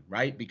Brooklyn,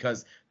 right?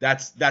 Because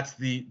that's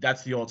the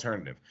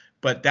alternative.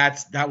 But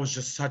that was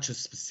just such a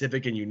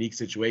specific and unique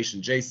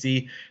situation.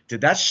 JC,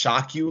 did that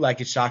shock you like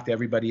it shocked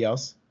everybody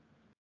else?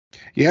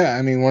 Yeah,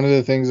 I mean, one of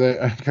the things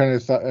I kind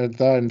of thought and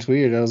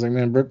tweeted, I was like,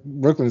 man,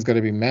 Brooklyn's got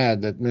to be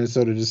mad that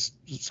Minnesota just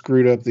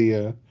screwed up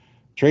the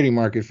trading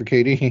market for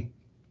KD.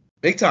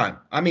 Big time.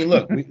 I mean,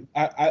 look,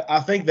 I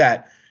think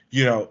that,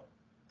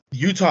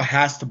 Utah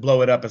has to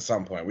blow it up at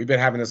some point. We've been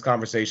having this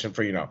conversation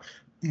for,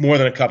 more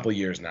than a couple of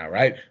years now,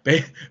 right?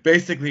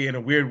 Basically, in a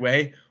weird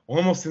way,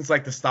 almost since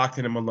like the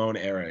Stockton and Malone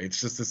era. It's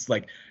just this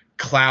like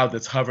cloud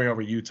that's hovering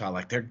over Utah.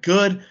 Like they're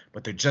good,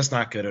 but they're just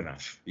not good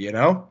enough,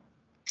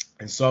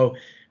 And so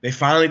they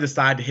finally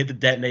decide to hit the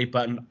detonate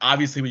button.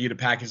 Obviously, when you get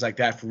a package like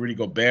that for Rudy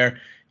Gobert,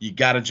 you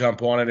got to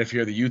jump on it. If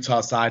you're the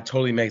Utah side,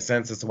 totally makes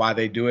sense as to why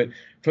they do it.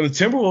 From the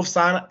Timberwolves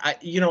side,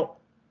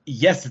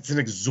 yes, it's an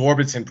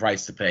exorbitant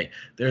price to pay.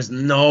 There's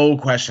no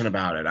question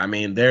about it. I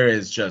mean, there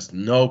is just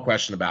no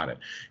question about it.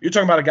 You're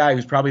talking about a guy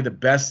who's probably the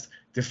best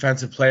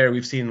defensive player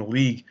we've seen in the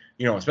league,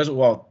 especially,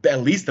 well,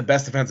 at least the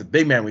best defensive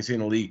big man we've seen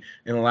in the league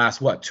in the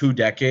last, 2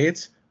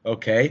 decades,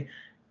 okay?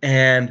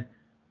 And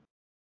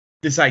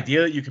this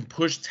idea that you can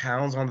push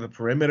Towns onto the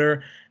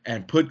perimeter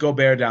and put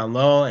Gobert down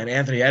low, and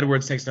Anthony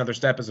Edwards takes another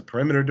step as a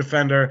perimeter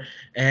defender,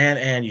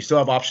 and you still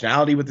have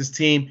optionality with this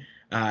team.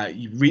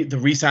 The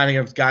re-signing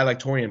of a guy like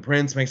Taurean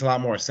Prince makes a lot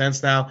more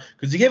sense now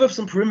because you gave up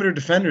some perimeter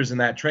defenders in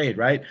that trade,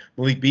 right?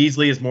 Malik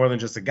Beasley is more than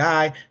just a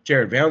guy.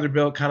 Jared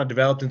Vanderbilt kind of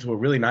developed into a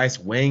really nice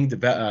wing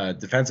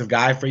defensive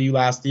guy for you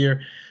last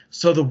year.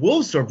 So the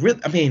Wolves are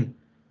really, I mean,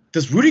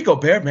 does Rudy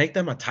Gobert make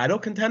them a title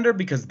contender?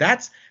 Because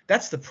that's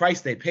the price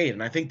they paid,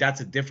 and I think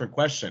that's a different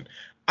question.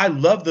 I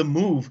love the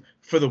move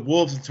for the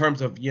Wolves in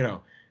terms of,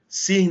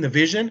 seeing the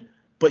vision,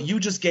 but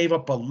you just gave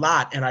up a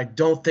lot, and I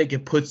don't think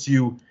it puts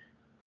you –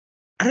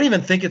 I don't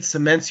even think it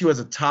cements you as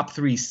a top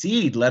 3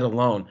 seed, let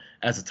alone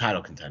as a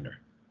title contender.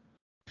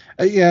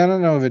 Yeah, I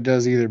don't know if it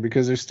does either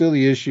because there's still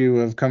the issue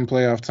of come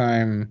playoff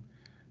time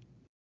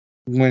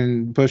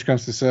when push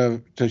comes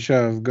to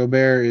shove,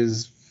 Gobert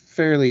is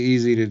fairly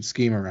easy to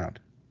scheme around.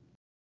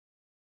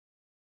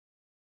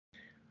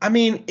 I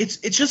mean, it's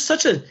just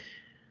such an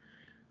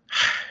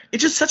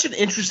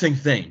interesting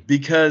thing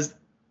because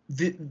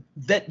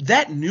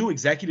that new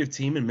executive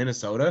team in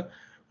Minnesota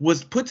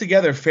was put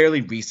together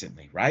fairly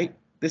recently, right?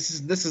 This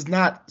is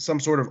not some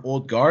sort of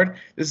old guard.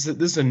 This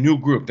is a new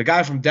group. The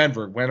guy from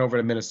Denver went over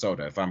to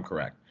Minnesota, if I'm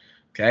correct.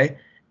 Okay?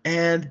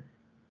 And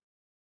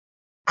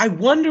I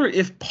wonder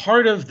if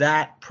part of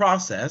that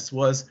process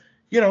was,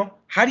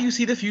 how do you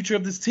see the future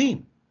of this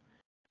team?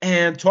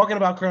 And talking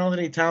about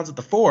Karl-Anthony Towns at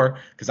the 4,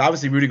 because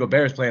obviously Rudy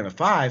Gobert is playing the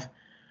 5.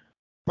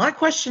 My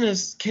question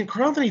is, can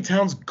Karl-Anthony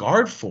Towns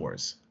guard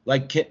 4s?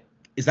 Like,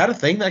 is that a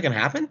thing that can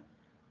happen?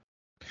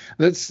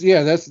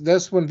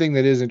 That's one thing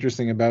that is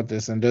interesting about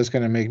this and does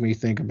kind of make me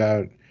think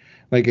about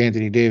like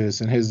Anthony Davis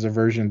and his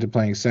aversion to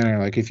playing center.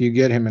 Like if you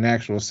get him an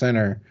actual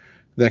center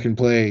that can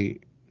play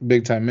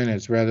big time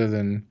minutes rather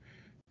than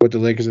what the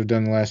Lakers have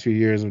done the last few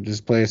years of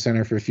just play a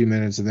center for a few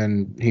minutes and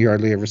then he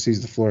hardly ever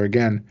sees the floor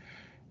again.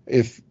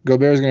 If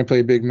Gobert is going to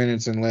play big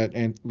minutes and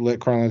let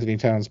Karl-Anthony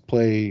Towns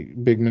play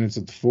big minutes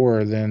at the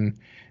 4, then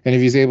and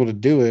if he's able to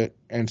do it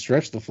and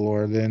stretch the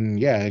floor, then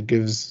yeah, it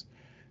gives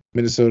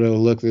Minnesota a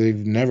look that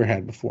they've never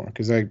had before.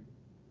 Because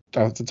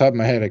off the top of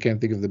my head, I can't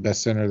think of the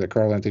best center that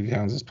Karl-Anthony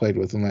Towns has played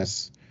with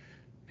unless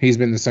he's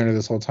been the center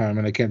this whole time,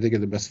 and I can't think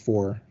of the best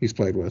 4 he's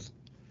played with.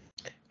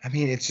 I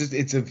mean, it's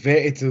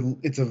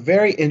a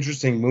very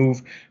interesting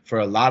move for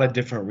a lot of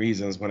different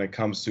reasons when it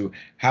comes to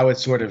how it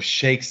sort of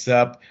shakes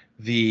up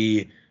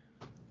the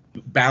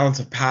balance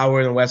of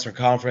power in the Western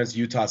Conference.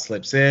 Utah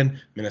slips in.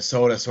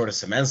 Minnesota sort of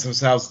cements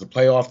themselves as a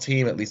playoff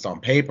team, at least on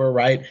paper,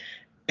 right?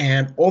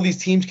 And all these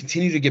teams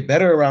continue to get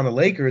better around the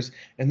Lakers.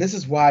 And this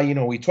is why,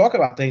 we talk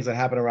about things that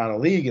happen around the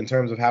league in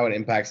terms of how it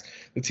impacts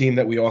the team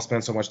that we all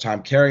spend so much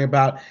time caring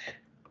about.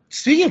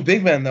 Speaking of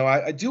big men, though,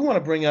 I do want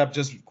to bring up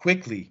just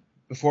quickly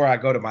before I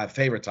go to my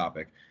favorite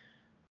topic,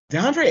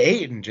 DeAndre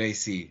Ayton,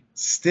 JC,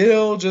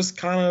 still just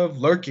kind of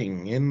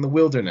lurking in the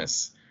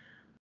wilderness.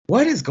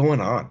 What is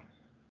going on?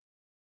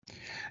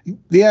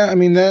 Yeah, I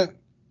mean,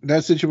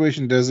 that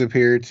situation does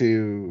appears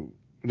to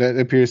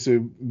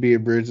be a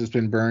bridge that's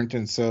been burnt,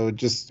 and so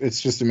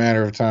it's just a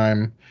matter of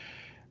time.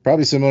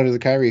 Probably similar to the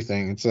Kyrie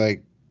thing. It's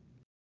like,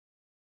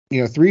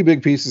 3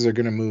 big pieces are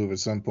going to move at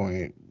some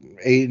point.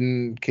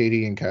 Ayton,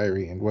 KD, and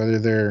Kyrie, and whether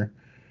they're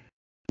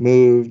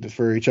moved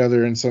for each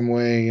other in some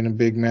way in a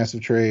big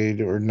massive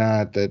trade or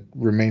not, that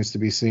remains to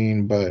be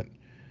seen. But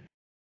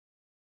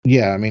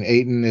yeah, I mean,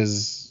 Ayton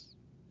is,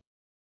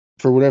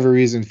 for whatever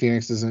reason,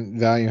 Phoenix doesn't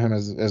value him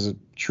as a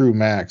true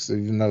max,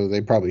 even though they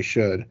probably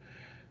should.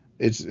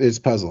 it's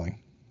puzzling.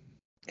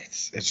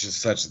 It's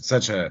just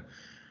such a.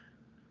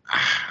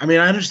 I mean,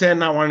 I understand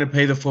not wanting to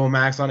pay the full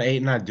max on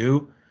Ayton, I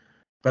do,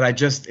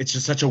 but it's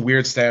just such a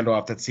weird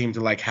standoff that seemed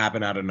to like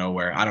happen out of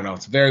nowhere. I don't know.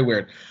 It's very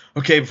weird.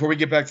 Okay, before we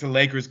get back to the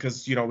Lakers,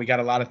 because we got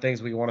a lot of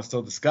things we want to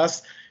still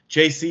discuss.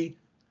 JC,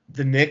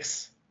 the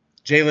Knicks,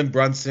 Jalen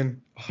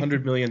Brunson,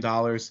 $100 million.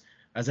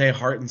 Isaiah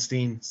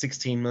Hartenstein,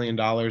 $16 million.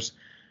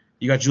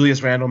 You got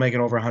Julius Randle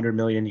making over $100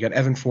 million. You got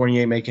Evan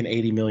Fournier making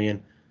 $80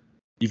 million.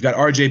 You've got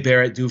RJ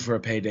Barrett due for a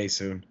payday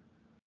soon.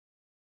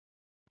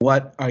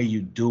 What are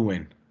you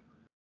doing?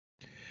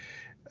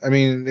 I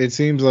mean, it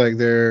seems like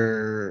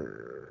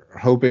they're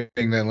hoping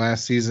that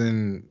last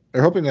season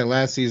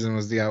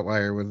was the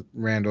outlier with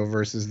Randall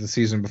versus the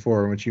season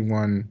before, in which he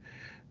won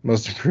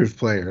Most Improved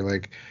Player.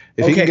 Like,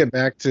 if he can get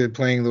back to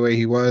playing the way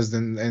he was,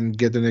 and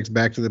get the Knicks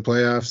back to the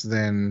playoffs,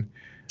 then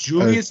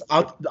Julius,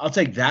 I'll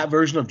take that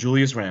version of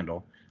Julius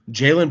Randle,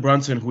 Jalen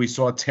Brunson, who we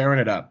saw tearing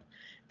it up,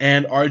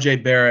 and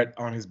RJ Barrett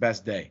on his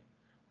best day.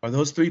 Are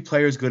those three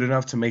players good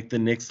enough to make the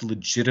Knicks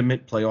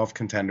legitimate playoff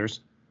contenders?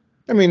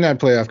 I mean, not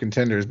playoff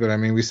contenders, but I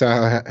mean, we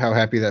saw how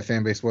happy that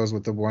fan base was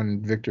with the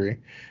one victory.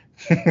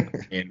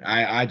 And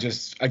I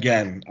just,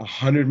 again,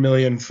 $100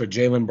 million for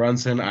Jalen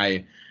Brunson.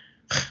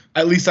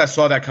 At least I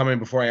saw that coming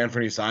before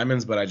Anthony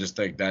Simons, but I just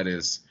think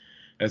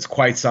that's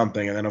quite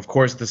something. And then, of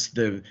course,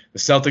 the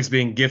Celtics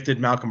being gifted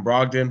Malcolm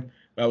Brogdon.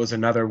 That was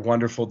another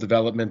wonderful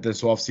development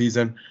this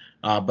offseason.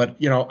 But,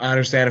 I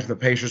understand from the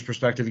Pacers'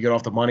 perspective, you get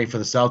off the money for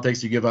the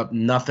Celtics. You give up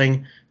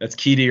nothing that's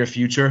key to your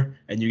future,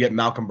 and you get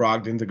Malcolm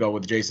Brogdon to go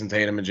with Jason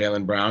Tatum and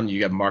Jaylen Brown. You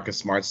get Marcus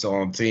Smart still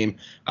on the team,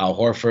 Al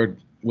Horford,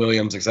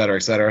 Williams, et cetera,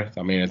 et cetera.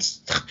 I mean,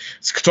 it's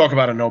talk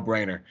about a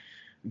no-brainer.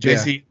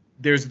 JC,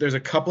 there's a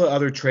couple of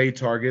other trade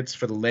targets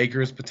for the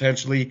Lakers,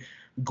 potentially.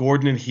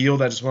 Gordon and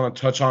Hield, I just want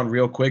to touch on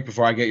real quick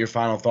before I get your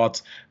final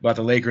thoughts about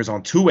the Lakers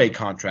on two-way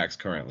contracts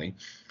currently.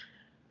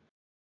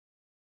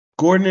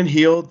 Gordon and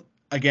Hield,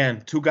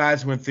 again, two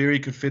guys who in theory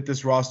could fit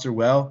this roster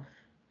well.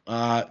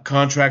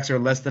 Contracts are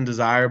less than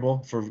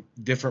desirable for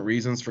different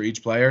reasons for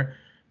each player.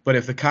 But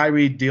if the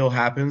Kyrie deal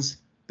happens,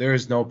 there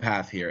is no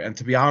path here. And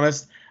to be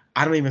honest,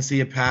 I don't even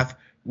see a path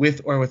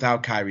with or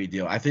without Kyrie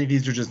deal. I think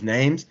these are just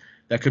names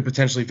that could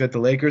potentially fit the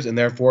Lakers, and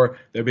therefore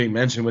they're being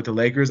mentioned with the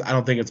Lakers. I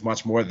don't think it's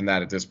much more than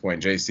that at this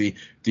point, JC.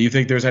 Do you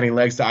think there's any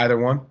legs to either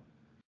one?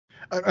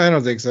 I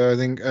don't think so. I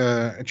think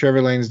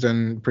Trevor Lane's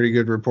done pretty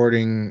good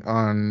reporting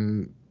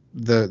on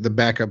the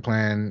backup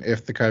plan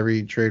if the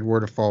Kyrie trade were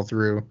to fall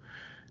through.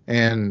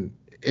 And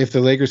if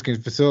the Lakers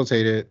can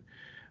facilitate it,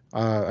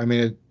 I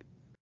mean,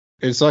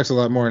 it sucks a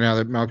lot more now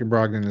that Malcolm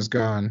Brogdon is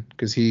gone,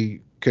 because he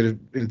could have,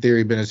 in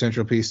theory, been a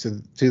central piece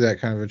to that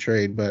kind of a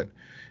trade. But,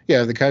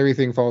 yeah, if the Kyrie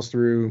thing falls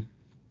through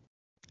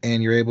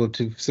and you're able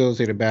to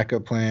facilitate a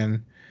backup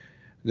plan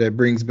that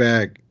brings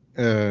back,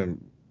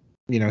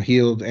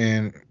 Hield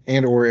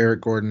and or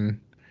Eric Gordon,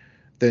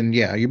 then,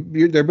 yeah,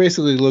 they're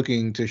basically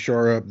looking to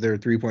shore up their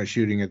three-point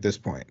shooting at this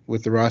point.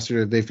 With the roster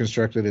that they've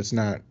constructed, it's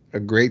not a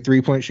great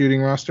three-point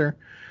shooting roster,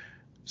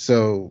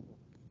 so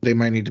they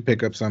might need to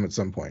pick up some at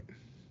some point,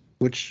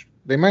 which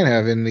they might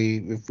have when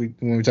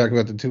we talk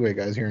about the two-way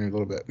guys here in a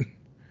little bit.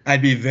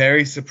 I'd be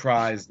very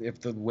surprised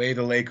if the way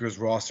the Lakers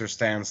roster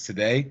stands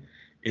today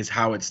is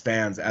how it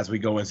stands as we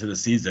go into the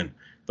season.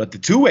 But the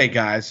two-way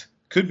guys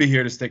could be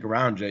here to stick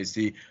around,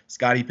 JC.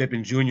 Scottie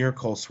Pippen Jr.,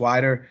 Cole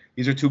Swider.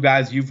 These are two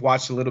guys you've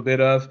watched a little bit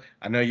of.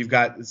 I know you've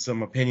got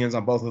some opinions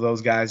on both of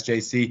those guys,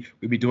 JC.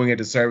 We'd be doing a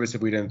disservice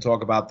if we didn't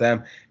talk about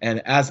them.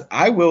 And as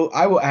I will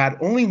add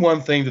only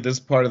one thing to this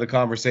part of the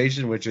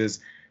conversation, which is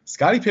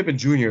Scottie Pippen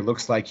Jr.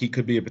 looks like he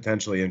could be a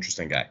potentially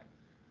interesting guy.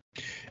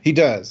 He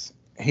does.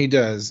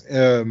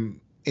 In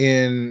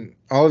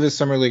all of his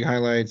summer league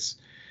highlights,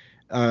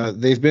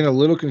 they've been a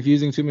little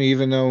confusing to me,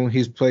 even though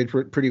he's played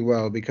pretty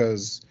well,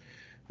 because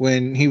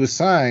when he was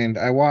signed,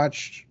 I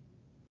watched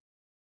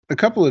a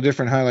couple of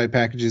different highlight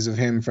packages of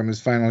him from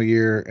his final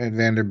year at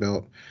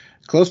Vanderbilt,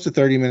 close to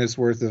 30 minutes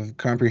worth of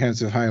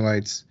comprehensive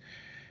highlights,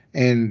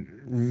 and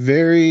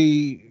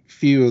very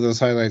few of those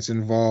highlights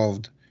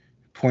involved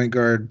point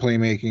guard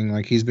playmaking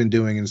like he's been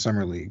doing in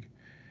summer league.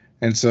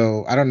 And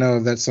so I don't know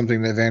if that's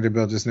something that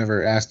Vanderbilt just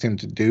never asked him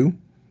to do,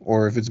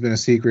 or if it's been a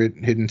secret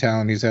hidden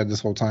talent he's had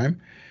this whole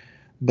time.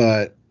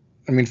 But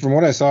I mean, from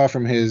what I saw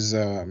from his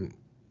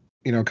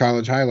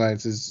college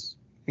highlights, is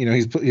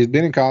he's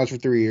been in college for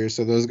 3 years,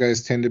 so those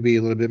guys tend to be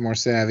a little bit more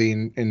savvy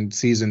and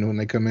seasoned when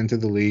they come into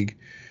the league.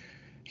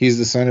 He's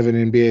the son of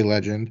an NBA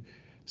legend,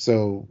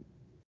 so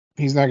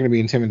he's not going to be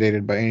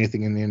intimidated by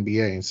anything in the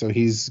NBA. So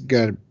he's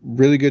got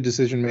really good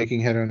decision-making,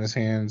 head on his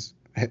hands,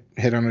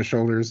 head on his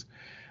shoulders.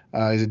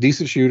 He's a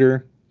decent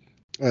shooter.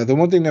 The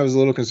one thing that was a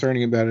little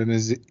concerning about him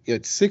is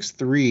at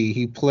 6'3",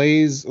 he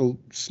plays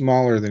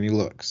smaller than he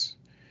looks,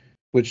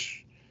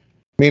 which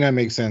may not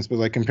make sense, but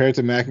like compared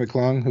to Mac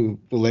McClung, who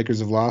the Lakers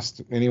have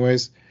lost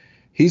anyways,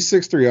 he's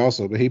 6'3"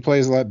 also, but he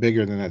plays a lot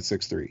bigger than that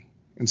 6'3".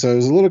 And so it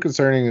was a little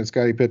concerning that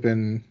Scottie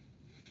Pippen,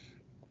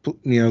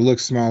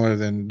 looks smaller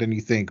than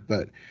you think,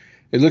 but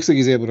it looks like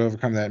he's able to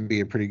overcome that and be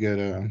a pretty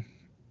good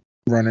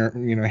runner,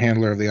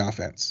 handler of the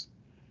offense.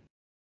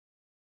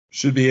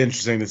 Should be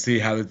interesting to see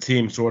how the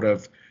team sort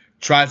of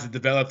tries to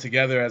develop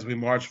together as we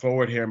march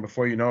forward here. And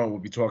before you know it, we'll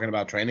be talking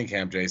about training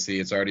camp, JC.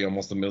 It's already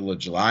almost the middle of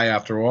July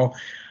after all.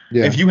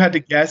 Yeah. If you had to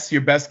guess,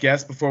 your best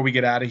guess before we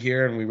get out of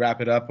here and we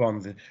wrap it up on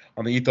the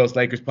Ethos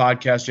Lakers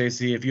podcast,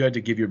 JC, if you had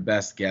to give your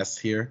best guess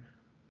here,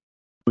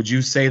 would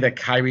you say that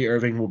Kyrie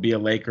Irving will be a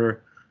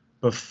Laker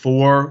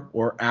before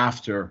or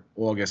after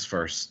August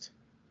 1st?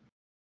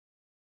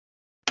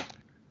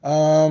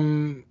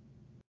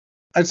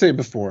 I'd say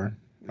before.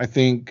 I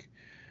think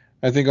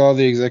all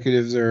the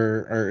executives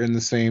are in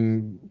the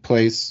same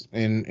place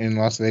in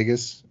Las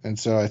Vegas, and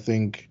so I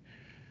think,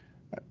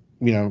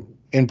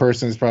 in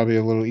person is probably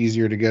a little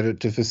easier to get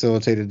it to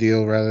facilitate a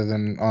deal rather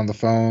than on the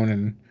phone,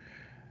 and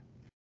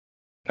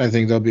I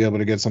think they'll be able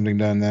to get something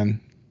done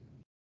then.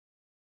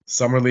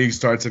 Summer League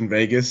starts in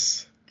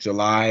Vegas,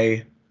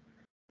 July,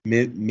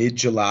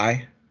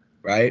 mid-July,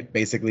 right?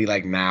 Basically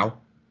like now.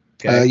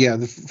 Okay. Yeah,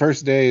 the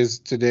first day is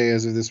today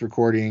as of this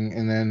recording,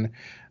 and then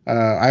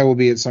I will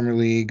be at Summer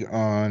League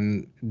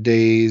on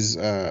days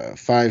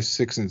 5,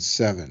 6, and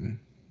 7.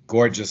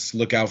 Gorgeous.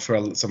 Look out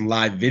for some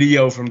live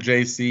video from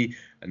JC,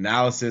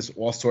 analysis,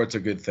 all sorts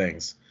of good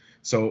things.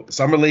 So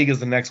Summer League is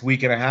the next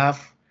week and a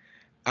half.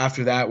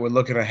 After that, we're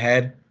looking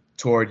ahead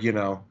toward,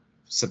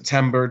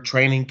 September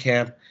training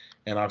camp,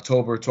 and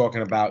October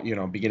talking about,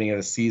 beginning of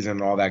the season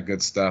and all that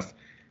good stuff.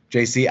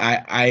 JC,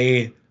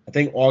 I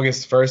think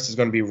August 1st is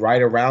going to be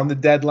right around the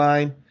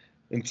deadline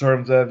in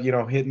terms of,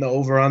 hitting the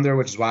over-under,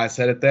 which is why I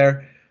said it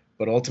there.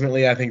 But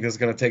ultimately, I think this is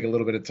going to take a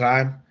little bit of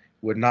time.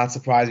 Would not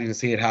surprise me to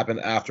see it happen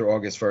after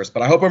August 1st.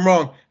 But I hope I'm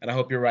wrong, and I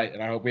hope you're right,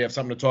 and I hope we have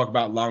something to talk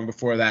about long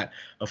before that.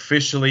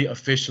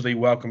 Officially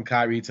welcome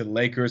Kyrie to the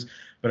Lakers.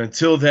 But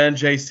until then,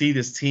 JC,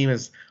 this team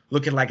is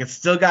looking like it's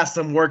still got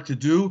some work to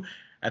do.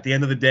 At the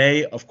end of the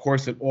day, of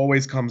course, it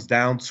always comes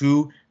down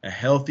to a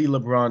healthy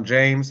LeBron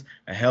James,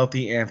 a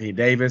healthy Anthony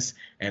Davis,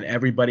 and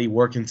everybody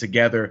working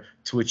together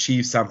to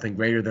achieve something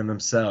greater than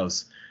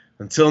themselves.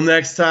 Until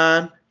next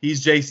time,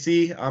 he's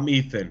JC, I'm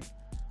Ethan.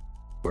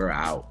 We're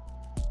out.